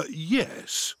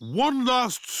 Yes. One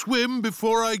last swim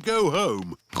before I go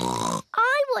home.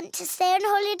 I want to stay on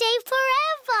holiday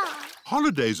forever.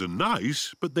 Holidays are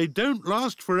nice, but they don't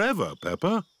last forever,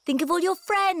 Peppa. Think of all your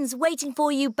friends waiting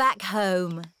for you back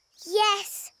home.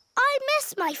 Yes, I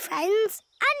miss my friends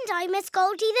and I miss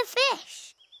Goldie the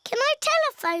fish. Can I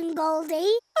telephone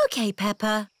Goldie? OK,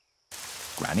 Peppa.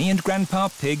 Granny and Grandpa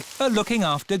Pig are looking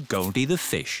after Goldie the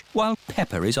fish while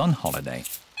Peppa is on holiday.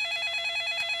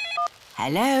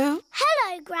 Hello?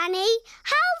 Hello, Granny.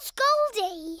 How's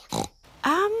Goldie?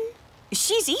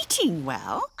 She's eating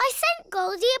well. I sent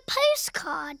Goldie a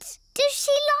postcard. Does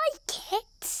she like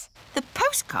it? The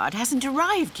postcard hasn't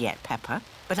arrived yet, Peppa,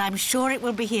 but I'm sure it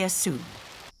will be here soon.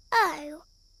 Oh,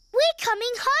 we're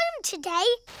coming home today.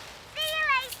 See you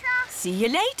later. See you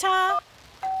later.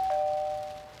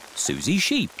 Suzy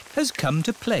Sheep has come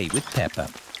to play with Peppa.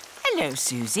 Hello,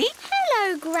 Suzy.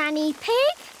 Hello, Granny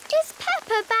Pig. Is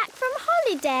Peppa back from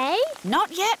holiday?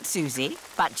 Not yet, Suzy,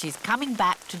 but she's coming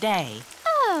back today.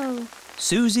 Oh.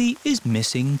 Suzy is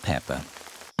missing Peppa.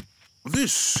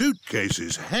 This suitcase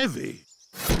is heavy.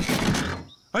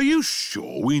 Are you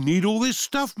sure we need all this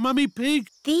stuff, Mummy Pig?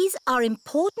 These are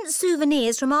important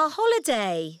souvenirs from our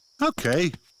holiday.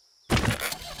 OK.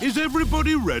 Is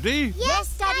everybody ready?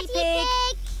 Yes, Daddy Pig.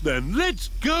 Then let's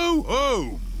go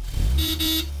home.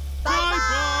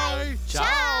 Bye-bye.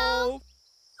 Ciao.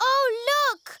 Oh,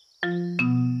 look.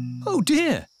 Oh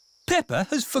dear, Peppa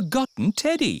has forgotten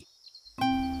Teddy.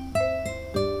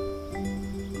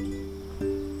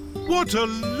 What a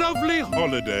lovely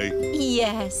holiday.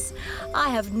 Yes, I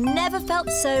have never felt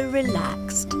so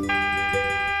relaxed.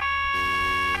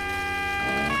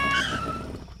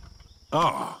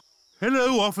 Ah,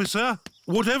 hello, officer.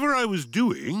 Whatever I was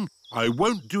doing, I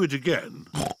won't do it again.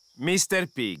 Mr.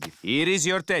 Pig, here is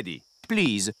your teddy.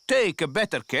 Please, take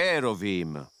better care of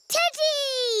him.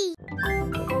 Teddy!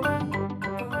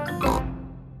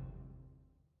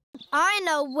 I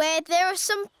know where there are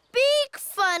some big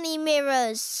funny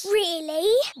mirrors. Really?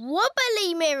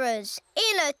 Wobbly mirrors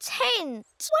in a tent.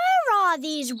 Where are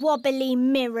these wobbly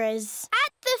mirrors?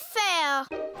 At the fair.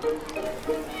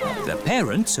 The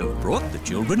parents have brought the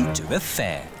children to a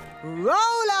fair.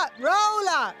 Roll up, roll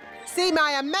up. See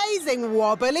my amazing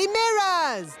wobbly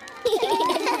mirrors.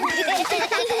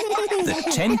 The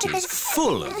tent is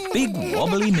full of big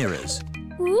wobbly mirrors.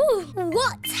 Ooh,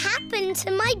 what's happened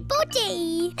to my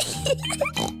body?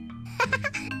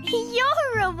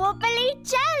 You're a wobbly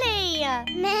jelly.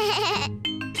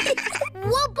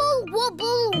 Wobble,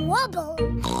 wobble, wobble.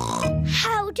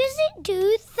 How does it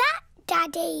do that,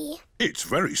 Daddy? It's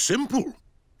very simple.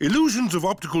 Illusions of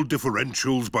optical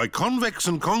differentials by convex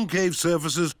and concave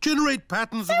surfaces generate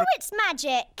patterns So of... it's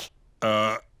magic.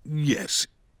 Yes,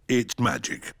 it's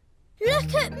magic.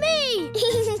 Look at me!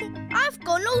 I've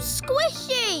gone all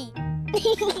squishy.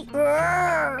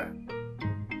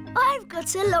 I've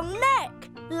got a long neck,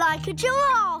 like a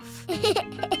giraffe.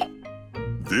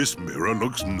 This mirror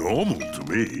looks normal to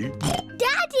me.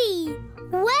 Daddy,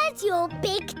 where's your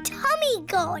big tummy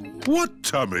gone? What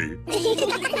tummy?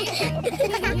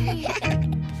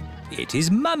 It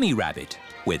is Mummy Rabbit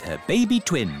with her baby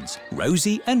twins,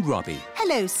 Rosie and Robbie.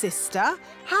 Hello, sister.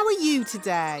 How are you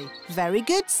today? Very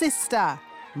good, sister.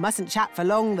 Mustn't chat for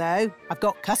long, though. I've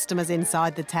got customers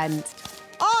inside the tent.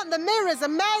 Aren't the mirrors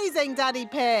amazing, Daddy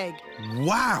Pig?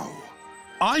 Wow!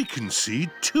 I can see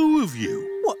two of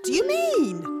you. What do you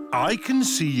mean? I can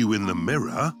see you in the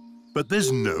mirror, but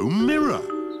there's no mirror.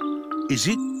 Is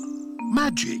it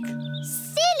magic?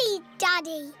 Silly,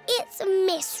 Daddy. It's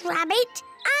Miss Rabbit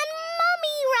and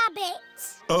Mummy Rabbit.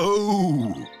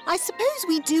 Oh! I suppose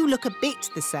we do look a bit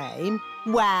the same.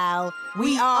 Well,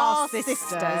 we are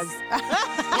sisters.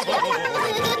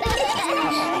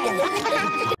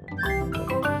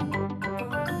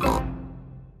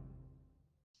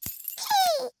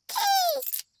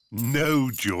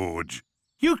 No, George.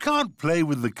 You can't play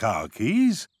with the car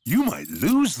keys. You might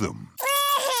lose them.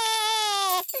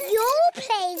 You're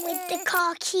playing with the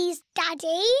car keys,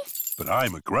 Daddy. But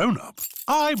I'm a grown-up.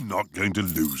 I'm not going to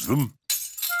lose them.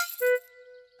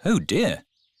 Oh dear,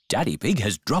 Daddy Pig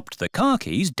has dropped the car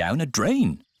keys down a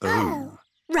drain. Oh.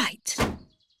 Right,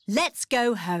 let's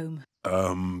go home.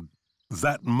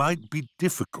 That might be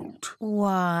difficult.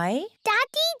 Why?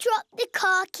 Daddy dropped the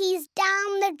car keys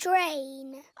down the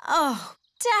drain. Oh,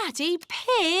 Daddy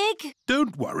Pig!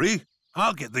 Don't worry.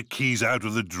 I'll get the keys out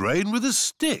of the drain with a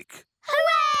stick.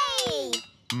 Hooray!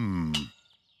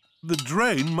 The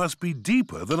drain must be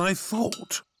deeper than I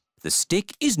thought. The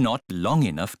stick is not long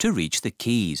enough to reach the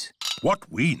keys. What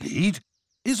we need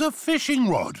is a fishing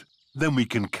rod. Then we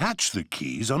can catch the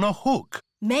keys on a hook.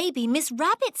 Maybe Miss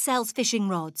Rabbit sells fishing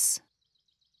rods.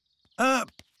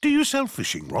 Do you sell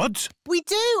fishing rods? We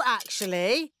do,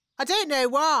 actually. I don't know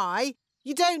why.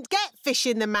 You don't get fish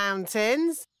in the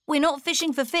mountains. We're not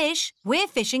fishing for fish. We're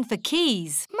fishing for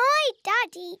keys. My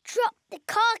Daddy dropped the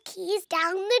car keys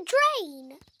down the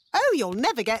drain. Oh, you'll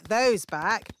never get those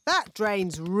back. That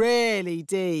drain's really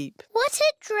deep. What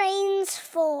are drains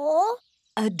for?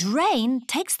 A drain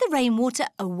takes the rainwater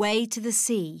away to the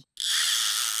sea.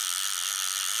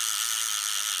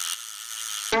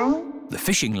 The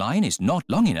fishing line is not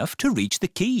long enough to reach the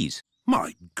keys.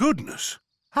 My goodness!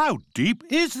 How deep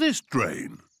is this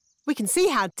drain? We can see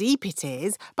how deep it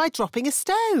is by dropping a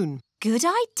stone. Good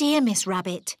idea, Miss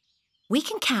Rabbit. We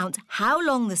can count how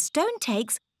long the stone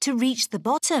takes to reach the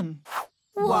bottom.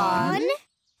 1,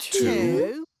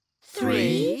 2,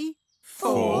 3,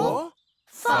 4,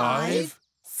 5,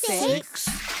 6.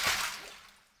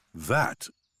 That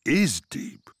is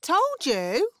deep. Told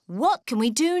you. What can we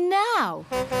do now?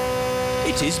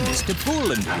 It is Mr.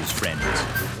 Bull and his friends.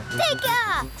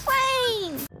 Bigger!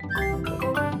 Train!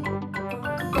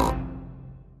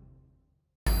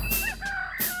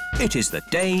 It is the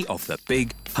day of the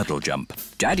big puddle jump.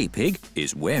 Daddy Pig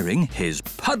is wearing his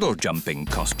puddle jumping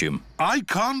costume. I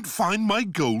can't find my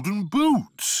golden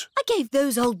boots. I gave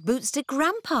those old boots to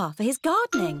Grandpa for his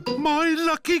gardening. My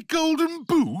lucky golden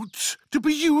boots? To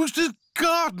be used as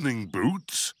gardening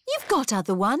boots? You've got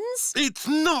other ones. It's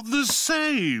not the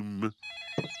same.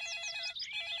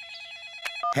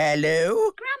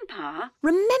 Hello? Grandpa,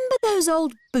 remember those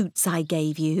old boots I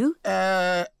gave you?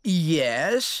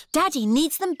 Yes. Daddy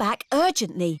needs them back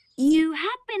urgently. You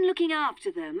have been looking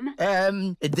after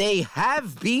them. They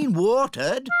have been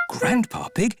watered. Grandpa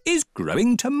Pig is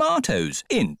growing tomatoes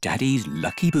in Daddy's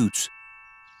lucky boots.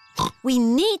 We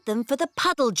need them for the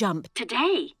puddle jump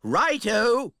today.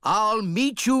 Righto, I'll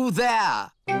meet you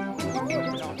there.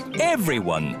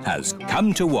 Everyone has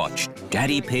come to watch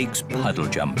Daddy Pig's puddle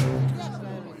jump.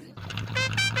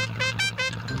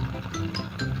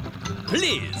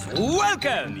 Please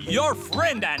welcome your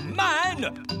friend and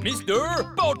mine,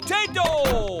 Mr.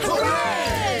 Potato!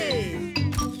 Hooray!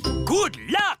 Good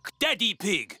luck, Daddy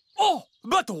Pig. Oh,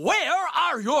 but where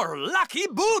are your lucky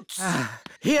boots?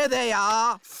 Here they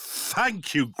are.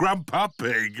 Thank you, Grandpa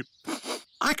Pig.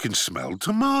 I can smell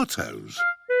tomatoes.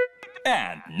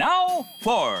 And now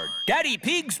for Daddy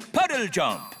Pig's puddle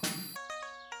jump.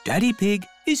 Daddy Pig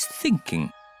is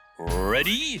thinking.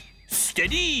 Ready,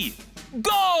 steady,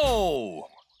 go!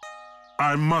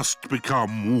 I must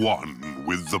become one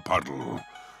with the puddle.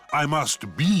 I must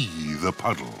be the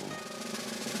puddle.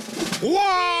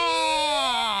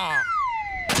 Wah!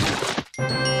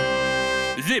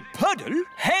 The puddle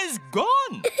has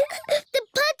gone. The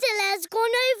puddle has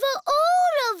gone over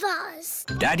all of us.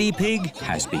 Daddy Pig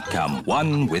has become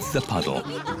one with the puddle.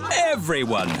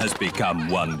 Everyone has become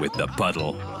one with the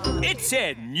puddle. It's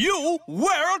a new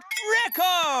world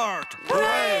record!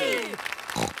 Hooray!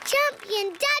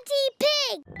 Champion Daddy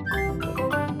Pig!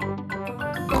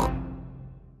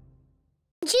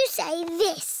 Did you say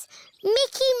this?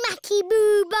 Mickey Macky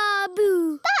Boo Ba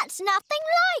Boo. That's nothing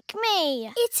like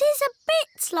me. It is a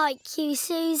bit like you,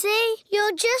 Suzy.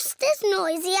 You're just as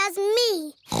noisy as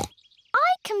me.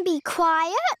 I can be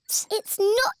quiet. It's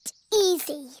not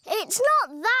easy. It's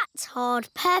not that hard,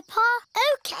 Peppa.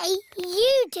 OK,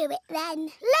 you do it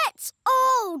then. Let's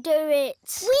all do it.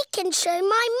 We can show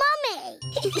my mummy.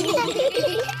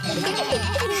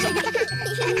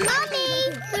 Mummy,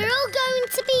 we're all going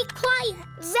to be quiet.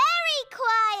 Very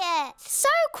quiet. So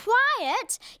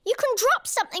quiet, you can drop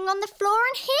something on the floor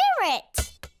and hear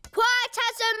it. Quiet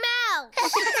as a mouse.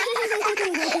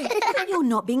 You're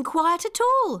not being quiet at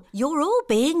all. You're all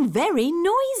being very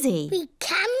noisy. We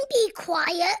can be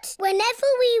quiet whenever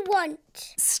we want.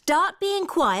 Start being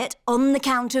quiet on the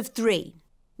count of 3.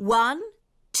 1,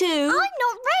 2... I'm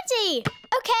not ready.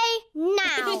 OK,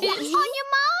 now. On your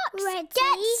marks. Ready.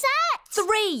 Get set.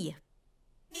 3.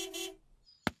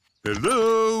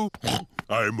 Hello,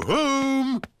 I'm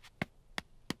home.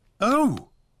 Oh,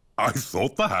 I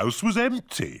thought the house was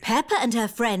empty. Peppa and her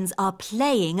friends are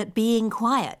playing at being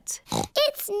quiet.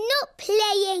 It's not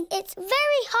playing. It's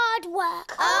very hard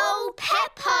work. Oh,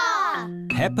 Peppa!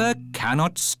 Peppa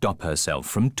cannot stop herself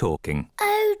from talking.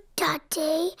 Oh,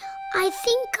 Daddy, I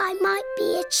think I might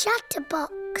be a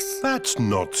chatterbox. That's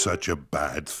not such a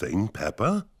bad thing,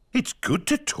 Peppa. It's good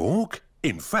to talk.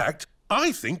 In fact,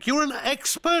 I think you're an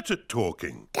expert at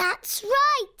talking. That's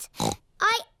right.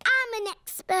 I am an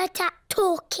expert at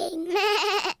talking.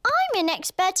 I'm an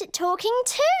expert at talking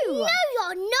too. No,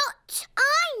 you're not.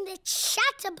 I'm the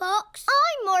chatterbox.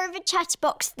 I'm more of a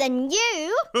chatterbox than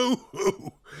you.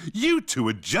 Oh, you two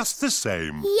are just the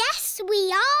same. Yes,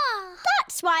 we are.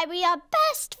 That's why we are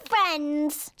best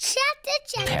friends. Chatter,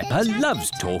 chatter, Peppa chatter, loves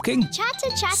talking.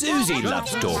 Chatter, chatter. Suzy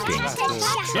loves talking. Chatter,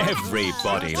 chatter.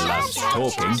 Everybody loves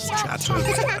talking.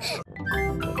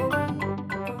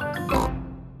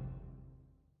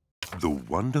 The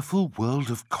wonderful world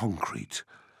of concrete.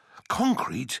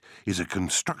 Concrete is a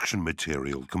construction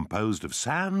material composed of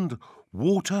sand,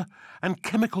 water and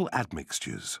chemical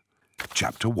admixtures.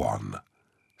 Chapter 1.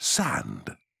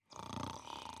 Sand.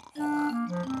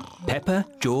 Peppa,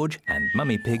 George and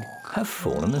Mummy Pig have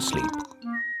fallen asleep.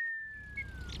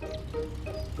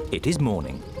 It is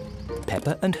morning.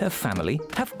 Peppa and her family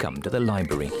have come to the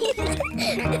library.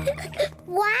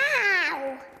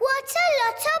 Wow! What a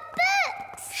lot of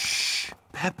books! Shh!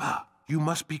 Peppa, you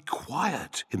must be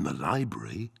quiet in the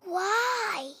library.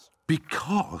 Why?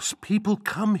 Because people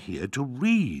come here to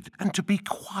read and to be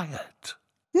quiet.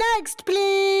 Next,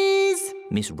 please.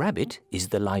 Miss Rabbit is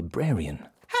the librarian.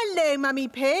 Hello, Mummy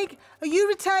Pig. Are you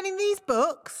returning these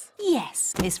books?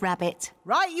 Yes, Miss Rabbit.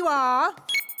 Right you are.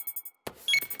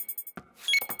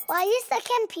 Why is the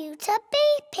computer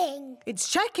beeping? It's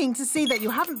checking to see that you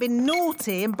haven't been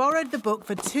naughty and borrowed the book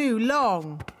for too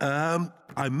long.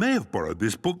 I may have borrowed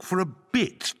this book for a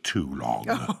bit too long.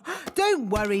 Oh, don't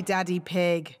worry, Daddy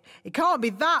Pig. It can't be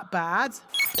that bad.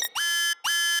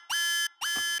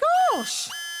 Gosh!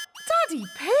 Daddy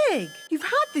Pig, you've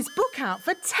had this book out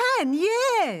for 10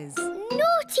 years.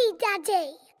 Naughty,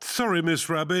 Daddy. Sorry, Miss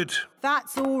Rabbit.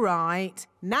 That's all right.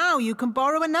 Now you can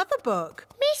borrow another book.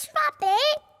 Miss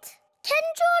Rabbit, can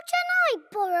George and I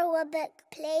borrow a book,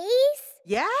 please?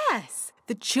 Yes.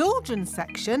 The children's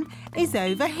section is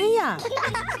over here.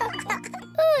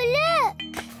 Oh, look!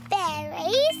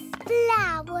 Berries,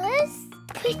 flowers,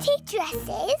 pretty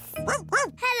dresses.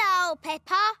 Hello,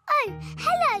 Peppa. Oh,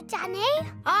 hello,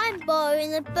 Danny. I'm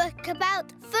borrowing a book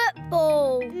about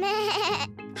football.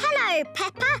 Hello,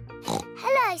 Peppa.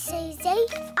 Hello, Suzy.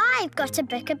 I've got a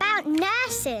book about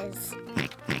nurses.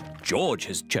 George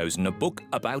has chosen a book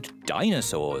about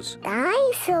dinosaurs.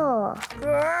 Dinosaur.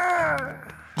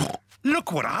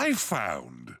 Look what I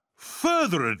found.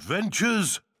 Further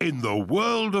adventures in the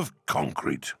world of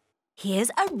concrete.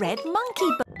 Here's a red monkey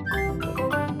book.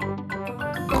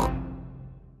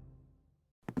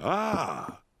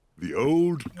 Ah, the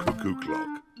old cuckoo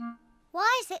clock.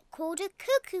 Why is it called a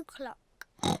cuckoo clock?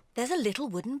 There's a little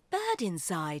wooden bird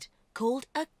inside called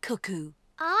a cuckoo.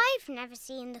 I've never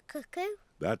seen the cuckoo.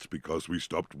 That's because we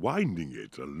stopped winding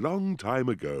it a long time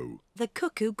ago. The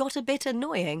cuckoo got a bit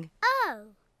annoying.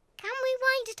 Oh, can we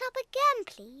wind it up again,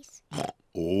 please?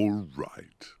 All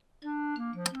right.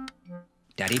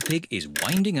 Daddy Pig is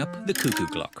winding up the cuckoo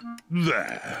clock.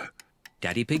 There.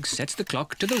 Daddy Pig sets the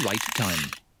clock to the right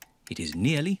time. It is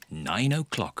nearly 9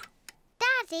 o'clock.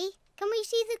 Daddy, can we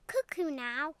see the cuckoo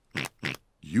now?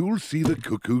 You'll see the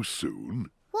cuckoo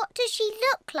soon. What does she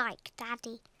look like,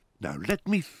 Daddy? Now let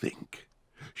me think.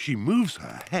 She moves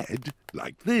her head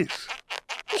like this.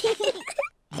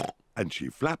 And she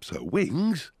flaps her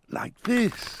wings like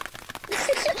this.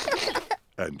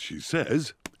 And she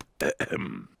says,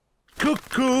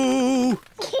 cuckoo!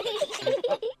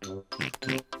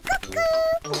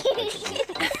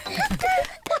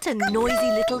 What a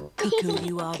noisy little cuckoo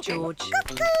you are, George.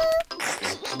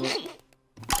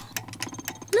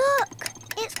 Look,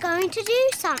 it's going to do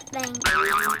something.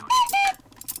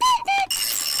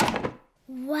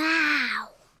 Wow!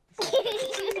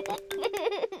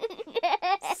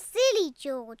 Silly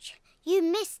George, you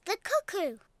missed the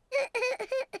cuckoo.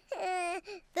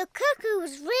 The cuckoo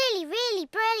was really, really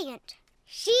brilliant.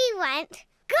 She went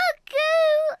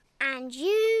cuckoo and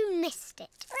you missed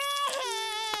it.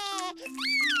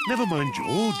 Never mind,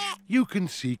 George. You can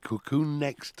see cuckoo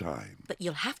next time. But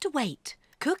you'll have to wait.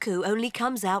 Cuckoo only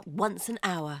comes out once an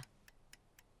hour.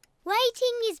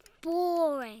 Waiting is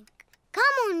boring. Come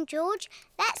on, George.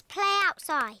 Let's play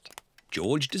outside.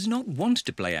 George does not want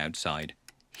to play outside.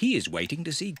 He is waiting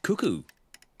to see Cuckoo.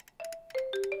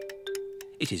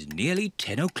 It is nearly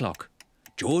 10 o'clock.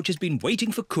 George has been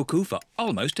waiting for Cuckoo for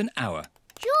almost an hour.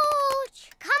 George,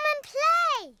 come and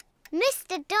play.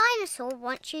 Mr. Dinosaur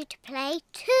wants you to play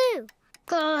too.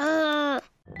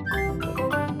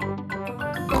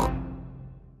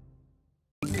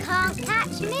 Can't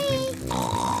catch me.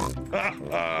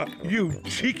 You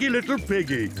cheeky little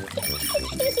piggy.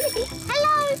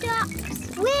 Hello,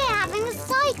 ducks. We're having a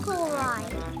cycle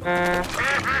ride.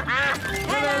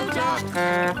 Hello,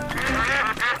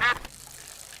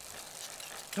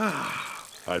 Ah,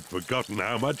 I'd forgotten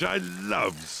how much I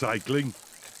love cycling.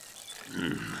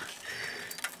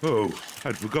 Oh,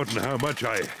 I'd forgotten how much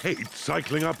I hate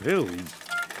cycling up hills.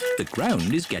 The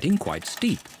ground is getting quite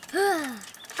steep.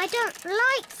 I don't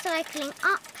like cycling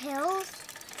up hills.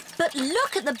 But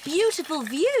look at the beautiful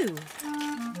view.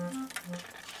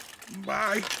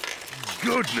 My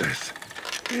goodness,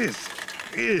 this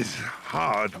is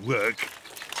hard work.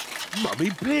 Mummy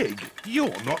Pig,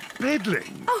 you're not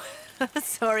pedaling. Oh,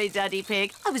 sorry, Daddy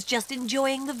Pig. I was just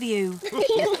enjoying the view.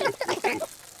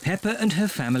 Peppa and her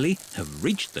family have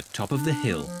reached the top of the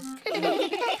hill.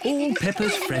 All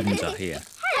Peppa's friends are here.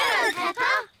 Hello,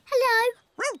 Peppa. Hello.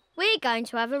 We're going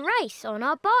to have a race on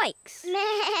our bikes.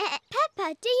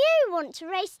 Peppa, do you want to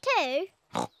race too?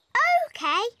 OK,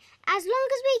 as long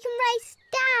as we can race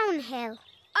downhill.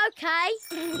 OK.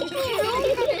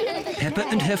 Peppa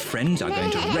and her friends are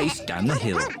going to race down the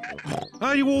hill.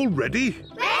 Are you all ready?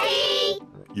 Ready!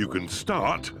 You can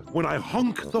start when I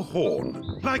honk the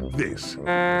horn, like this.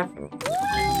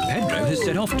 Pedro has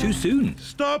set off too soon.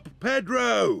 Stop,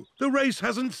 Pedro! The race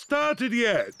hasn't started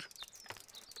yet.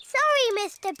 Sorry,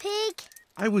 Mr. Pig.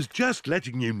 I was just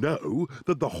letting you know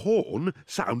that the horn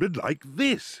sounded like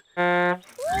this. Stop!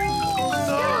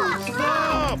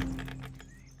 Stop!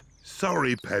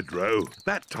 Sorry, Pedro.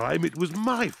 That time it was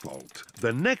my fault.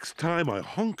 The next time I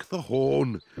honk the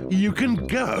horn, you can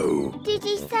go. Did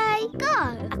he say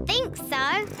go? I think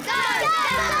so.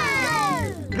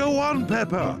 Go! Go on,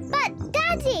 Peppa. But,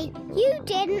 Daddy, you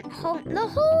didn't honk the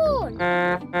horn.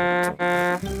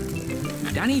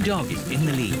 Danny Dog is in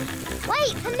the lead.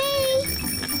 Wait for me.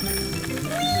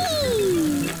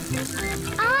 Whee!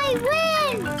 I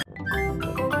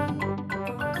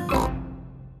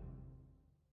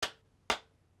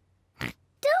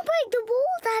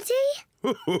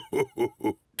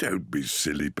Don't be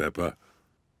silly, Peppa.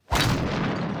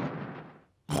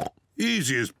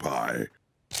 Easy as pie.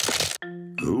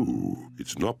 Oh,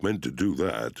 it's not meant to do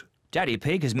that. Daddy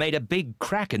Pig has made a big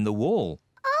crack in the wall.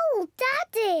 Oh,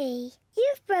 Daddy,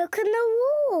 you've broken the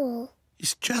wall.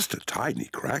 It's just a tiny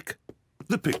crack.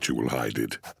 The picture will hide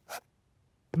it.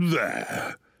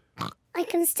 There. I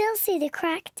can still see the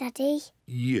crack, Daddy.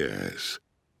 Yes.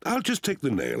 I'll just take the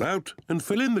nail out and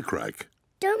fill in the crack.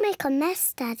 Don't make a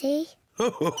mess, Daddy.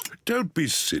 Oh, don't be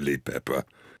silly, Peppa.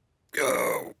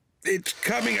 Oh, it's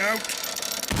coming out.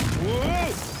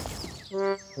 Whoa!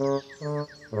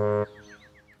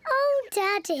 Oh,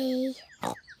 Daddy.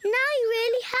 Now you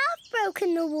really have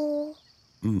broken the wall.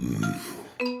 Do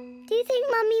you think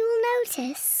Mummy will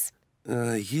notice?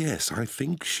 Yes, I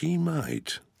think she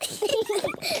might.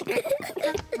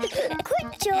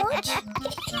 Quick, George.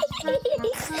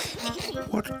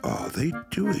 What are they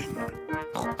doing?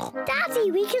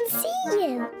 Daddy, we can see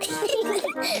you.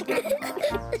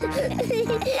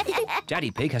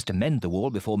 Daddy Pig has to mend the wall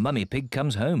before Mummy Pig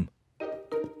comes home.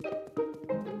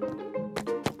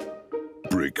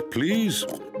 Brick, please.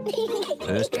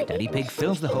 First, Daddy Pig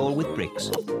fills the hole with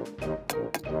bricks.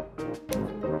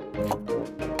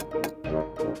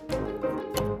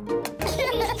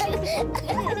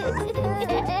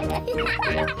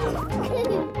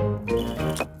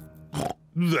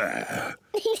 There.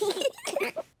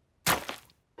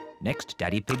 Next,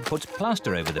 Daddy Pig puts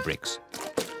plaster over the bricks.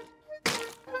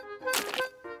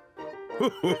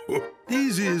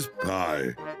 Easy as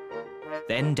pie.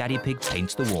 Then Daddy Pig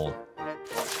paints the wall.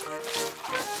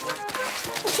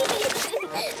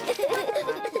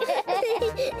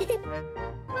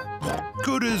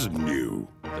 Good as new.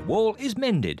 The wall is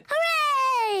mended.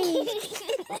 Hooray!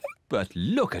 But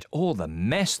look at all the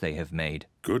mess they have made.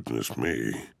 Goodness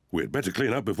me. We'd better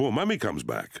clean up before Mummy comes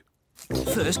back.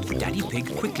 First, Daddy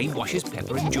Pig quickly washes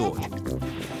Peppa and George.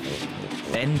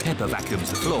 Then Peppa vacuums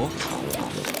the floor.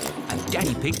 And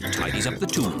Daddy Pig tidies up the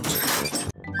tools.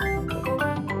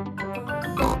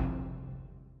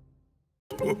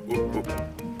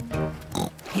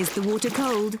 Is the water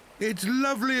cold? It's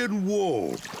lovely and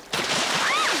warm.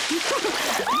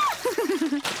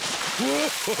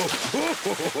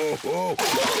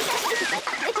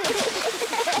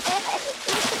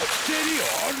 Steady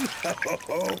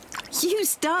on. You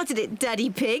started it, Daddy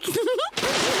Pig.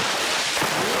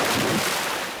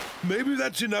 Maybe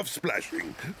that's enough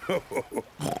splashing. Whee!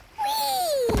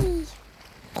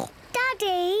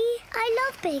 Daddy, I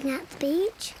love being at the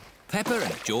beach. Peppa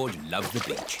and George love the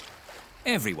beach.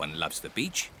 Everyone loves the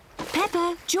beach.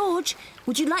 Peppa, George,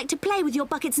 would you like to play with your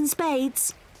buckets and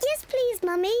spades? Yes, please,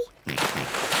 Mummy.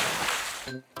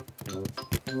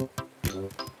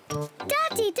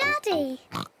 Daddy,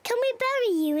 can we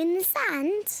bury you in the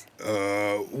sand?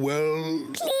 Well...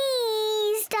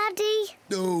 Please, Daddy.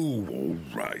 Oh, all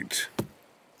right.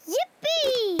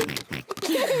 Yippee!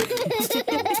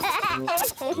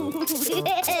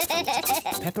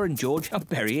 Peppa and George are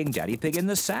burying Daddy Pig in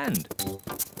the sand.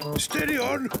 Steady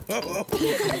on.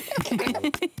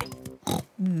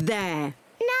 There.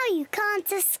 Now you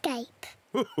can't escape.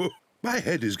 My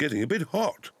head is getting a bit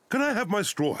hot. Can I have my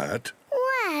straw hat?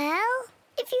 Well,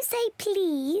 if you say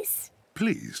please.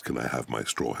 Please, can I have my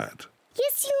straw hat?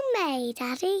 Yes, you may,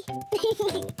 Daddy.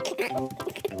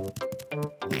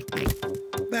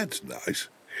 That's nice.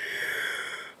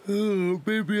 Oh,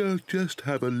 maybe I'll just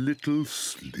have a little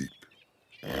sleep.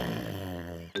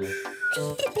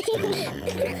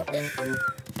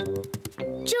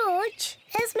 George,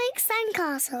 let's make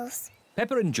sandcastles.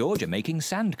 Peppa and George are making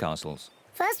sandcastles.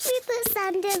 First we put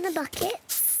sand in the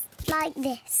buckets, like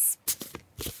this.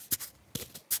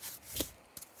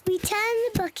 We turn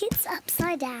the buckets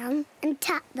upside down and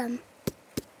tap them.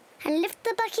 And lift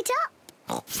the bucket up.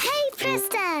 Hey,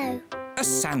 presto! A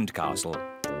sandcastle.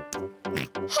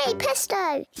 Hey,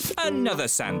 pesto! Another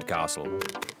sandcastle.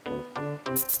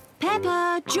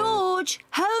 Peppa, George,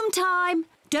 home time.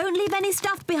 Don't leave any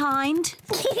stuff behind.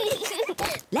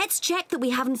 Let's check that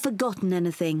we haven't forgotten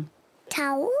anything.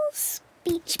 Towels,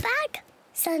 beach bag,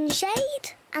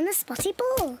 sunshade and the spotty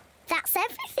ball. That's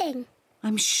everything.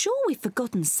 I'm sure we've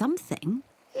forgotten something.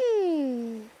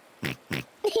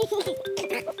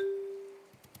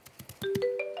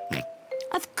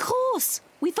 Of course,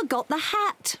 we forgot the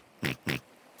hat.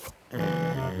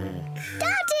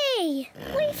 Daddy!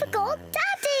 We forgot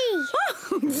Daddy!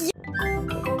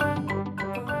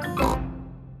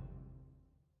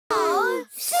 Oh,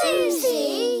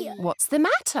 Suzy! What's the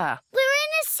matter? We're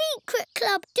in a secret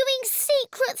club doing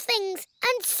secret things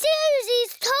and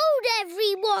Suzy's told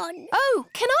everyone. Oh,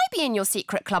 can I be in your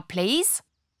secret club, please?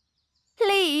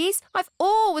 Please, I've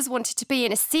always wanted to be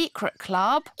in a secret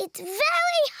club. It's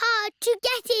very hard to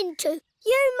get into.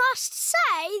 You must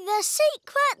say the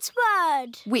secret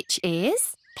word. Which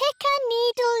is?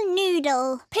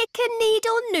 Pick-a-needle-noodle.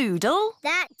 Pick-a-needle-noodle?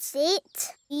 That's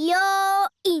it. You're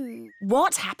in.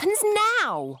 What happens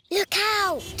now? Look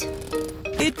out.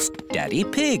 It's Daddy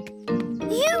Pig.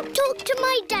 You talk to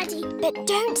my daddy, but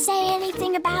don't say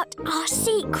anything about our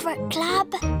secret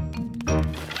club.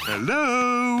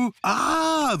 Hello?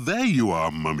 Ah, there you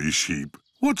are, Mummy Sheep.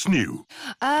 What's new?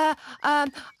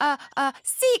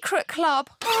 Secret club.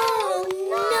 Oh,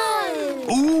 no!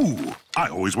 Ooh, I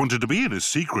always wanted to be in a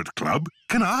secret club.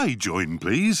 Can I join,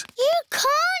 please? You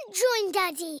can't join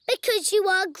Daddy because you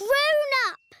are grown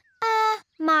up.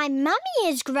 My mummy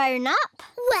is grown up.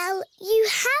 Well, you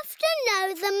have to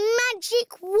know the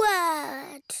magic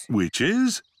word. Which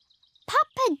is?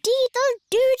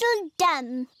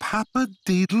 Papa-deedle-doodle-dum.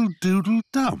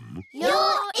 Papa-deedle-doodle-dum.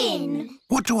 You're in.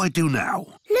 What do I do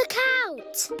now? Look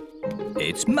out.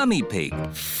 It's Mummy Pig.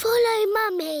 Follow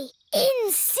Mummy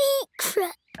in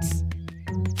secret.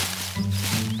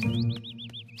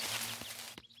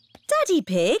 Daddy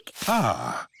Pig?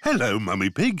 Ah, hello, Mummy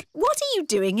Pig. What are you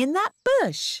doing in that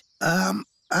bush?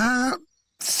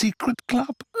 Secret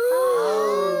club?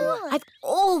 Oh. I've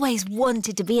always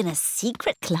wanted to be in a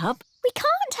secret club. We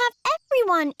can't have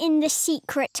everyone in the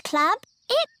secret club.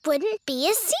 It wouldn't be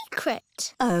a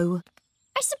secret. Oh.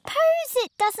 I suppose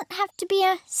it doesn't have to be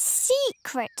a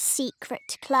secret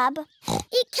club.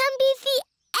 It can be the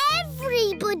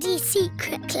Everybody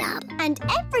Secret Club. And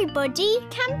everybody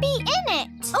can be in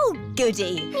it. Oh,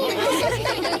 goody.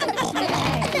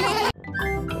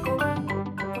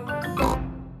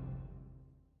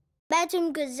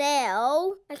 Madam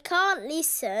Gazelle, I can't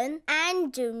listen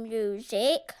and do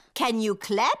music. Can you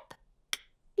clap?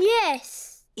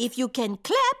 Yes. If you can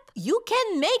clap, you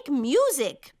can make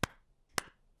music.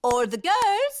 Or the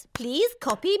girls, please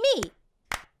copy me.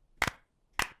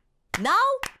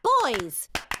 Now, boys.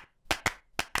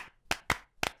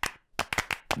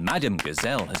 Madam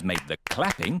Gazelle has made the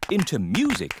clapping into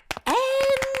music. And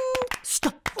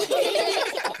stop.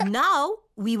 Now,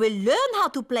 we will learn how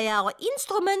to play our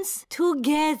instruments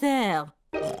together.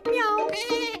 Meow.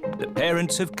 The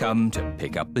parents have come to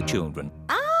pick up the children.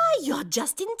 Ah, you're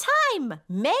just in time.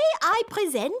 May I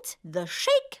present the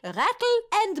Shake, Rattle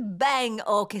and Bang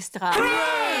Orchestra.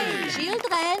 Hooray!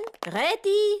 Children,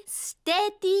 ready,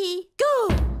 steady, go!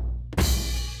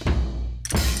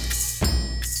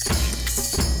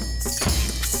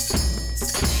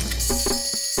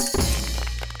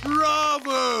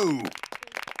 Bravo!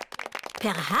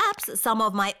 Perhaps some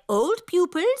of my old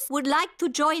pupils would like to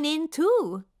join in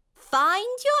too.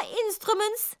 Find your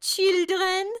instruments,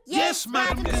 children. Yes,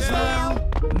 Madam Gazelle.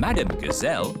 Madam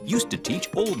Gazelle used to teach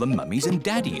all the mummies and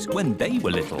daddies when they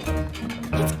were little.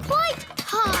 It's quite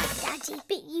hard, Daddy,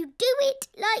 but you do it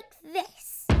like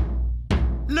this.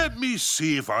 Let me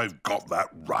see if I've got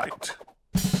that right.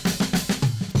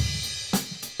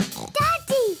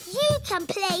 Daddy, you can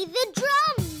play the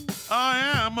drums. I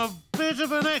am a bit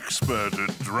of an expert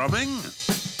at drumming.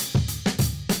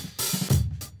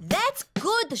 That's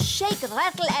good shake,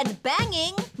 rattle and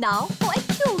banging. Now for a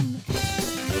tune.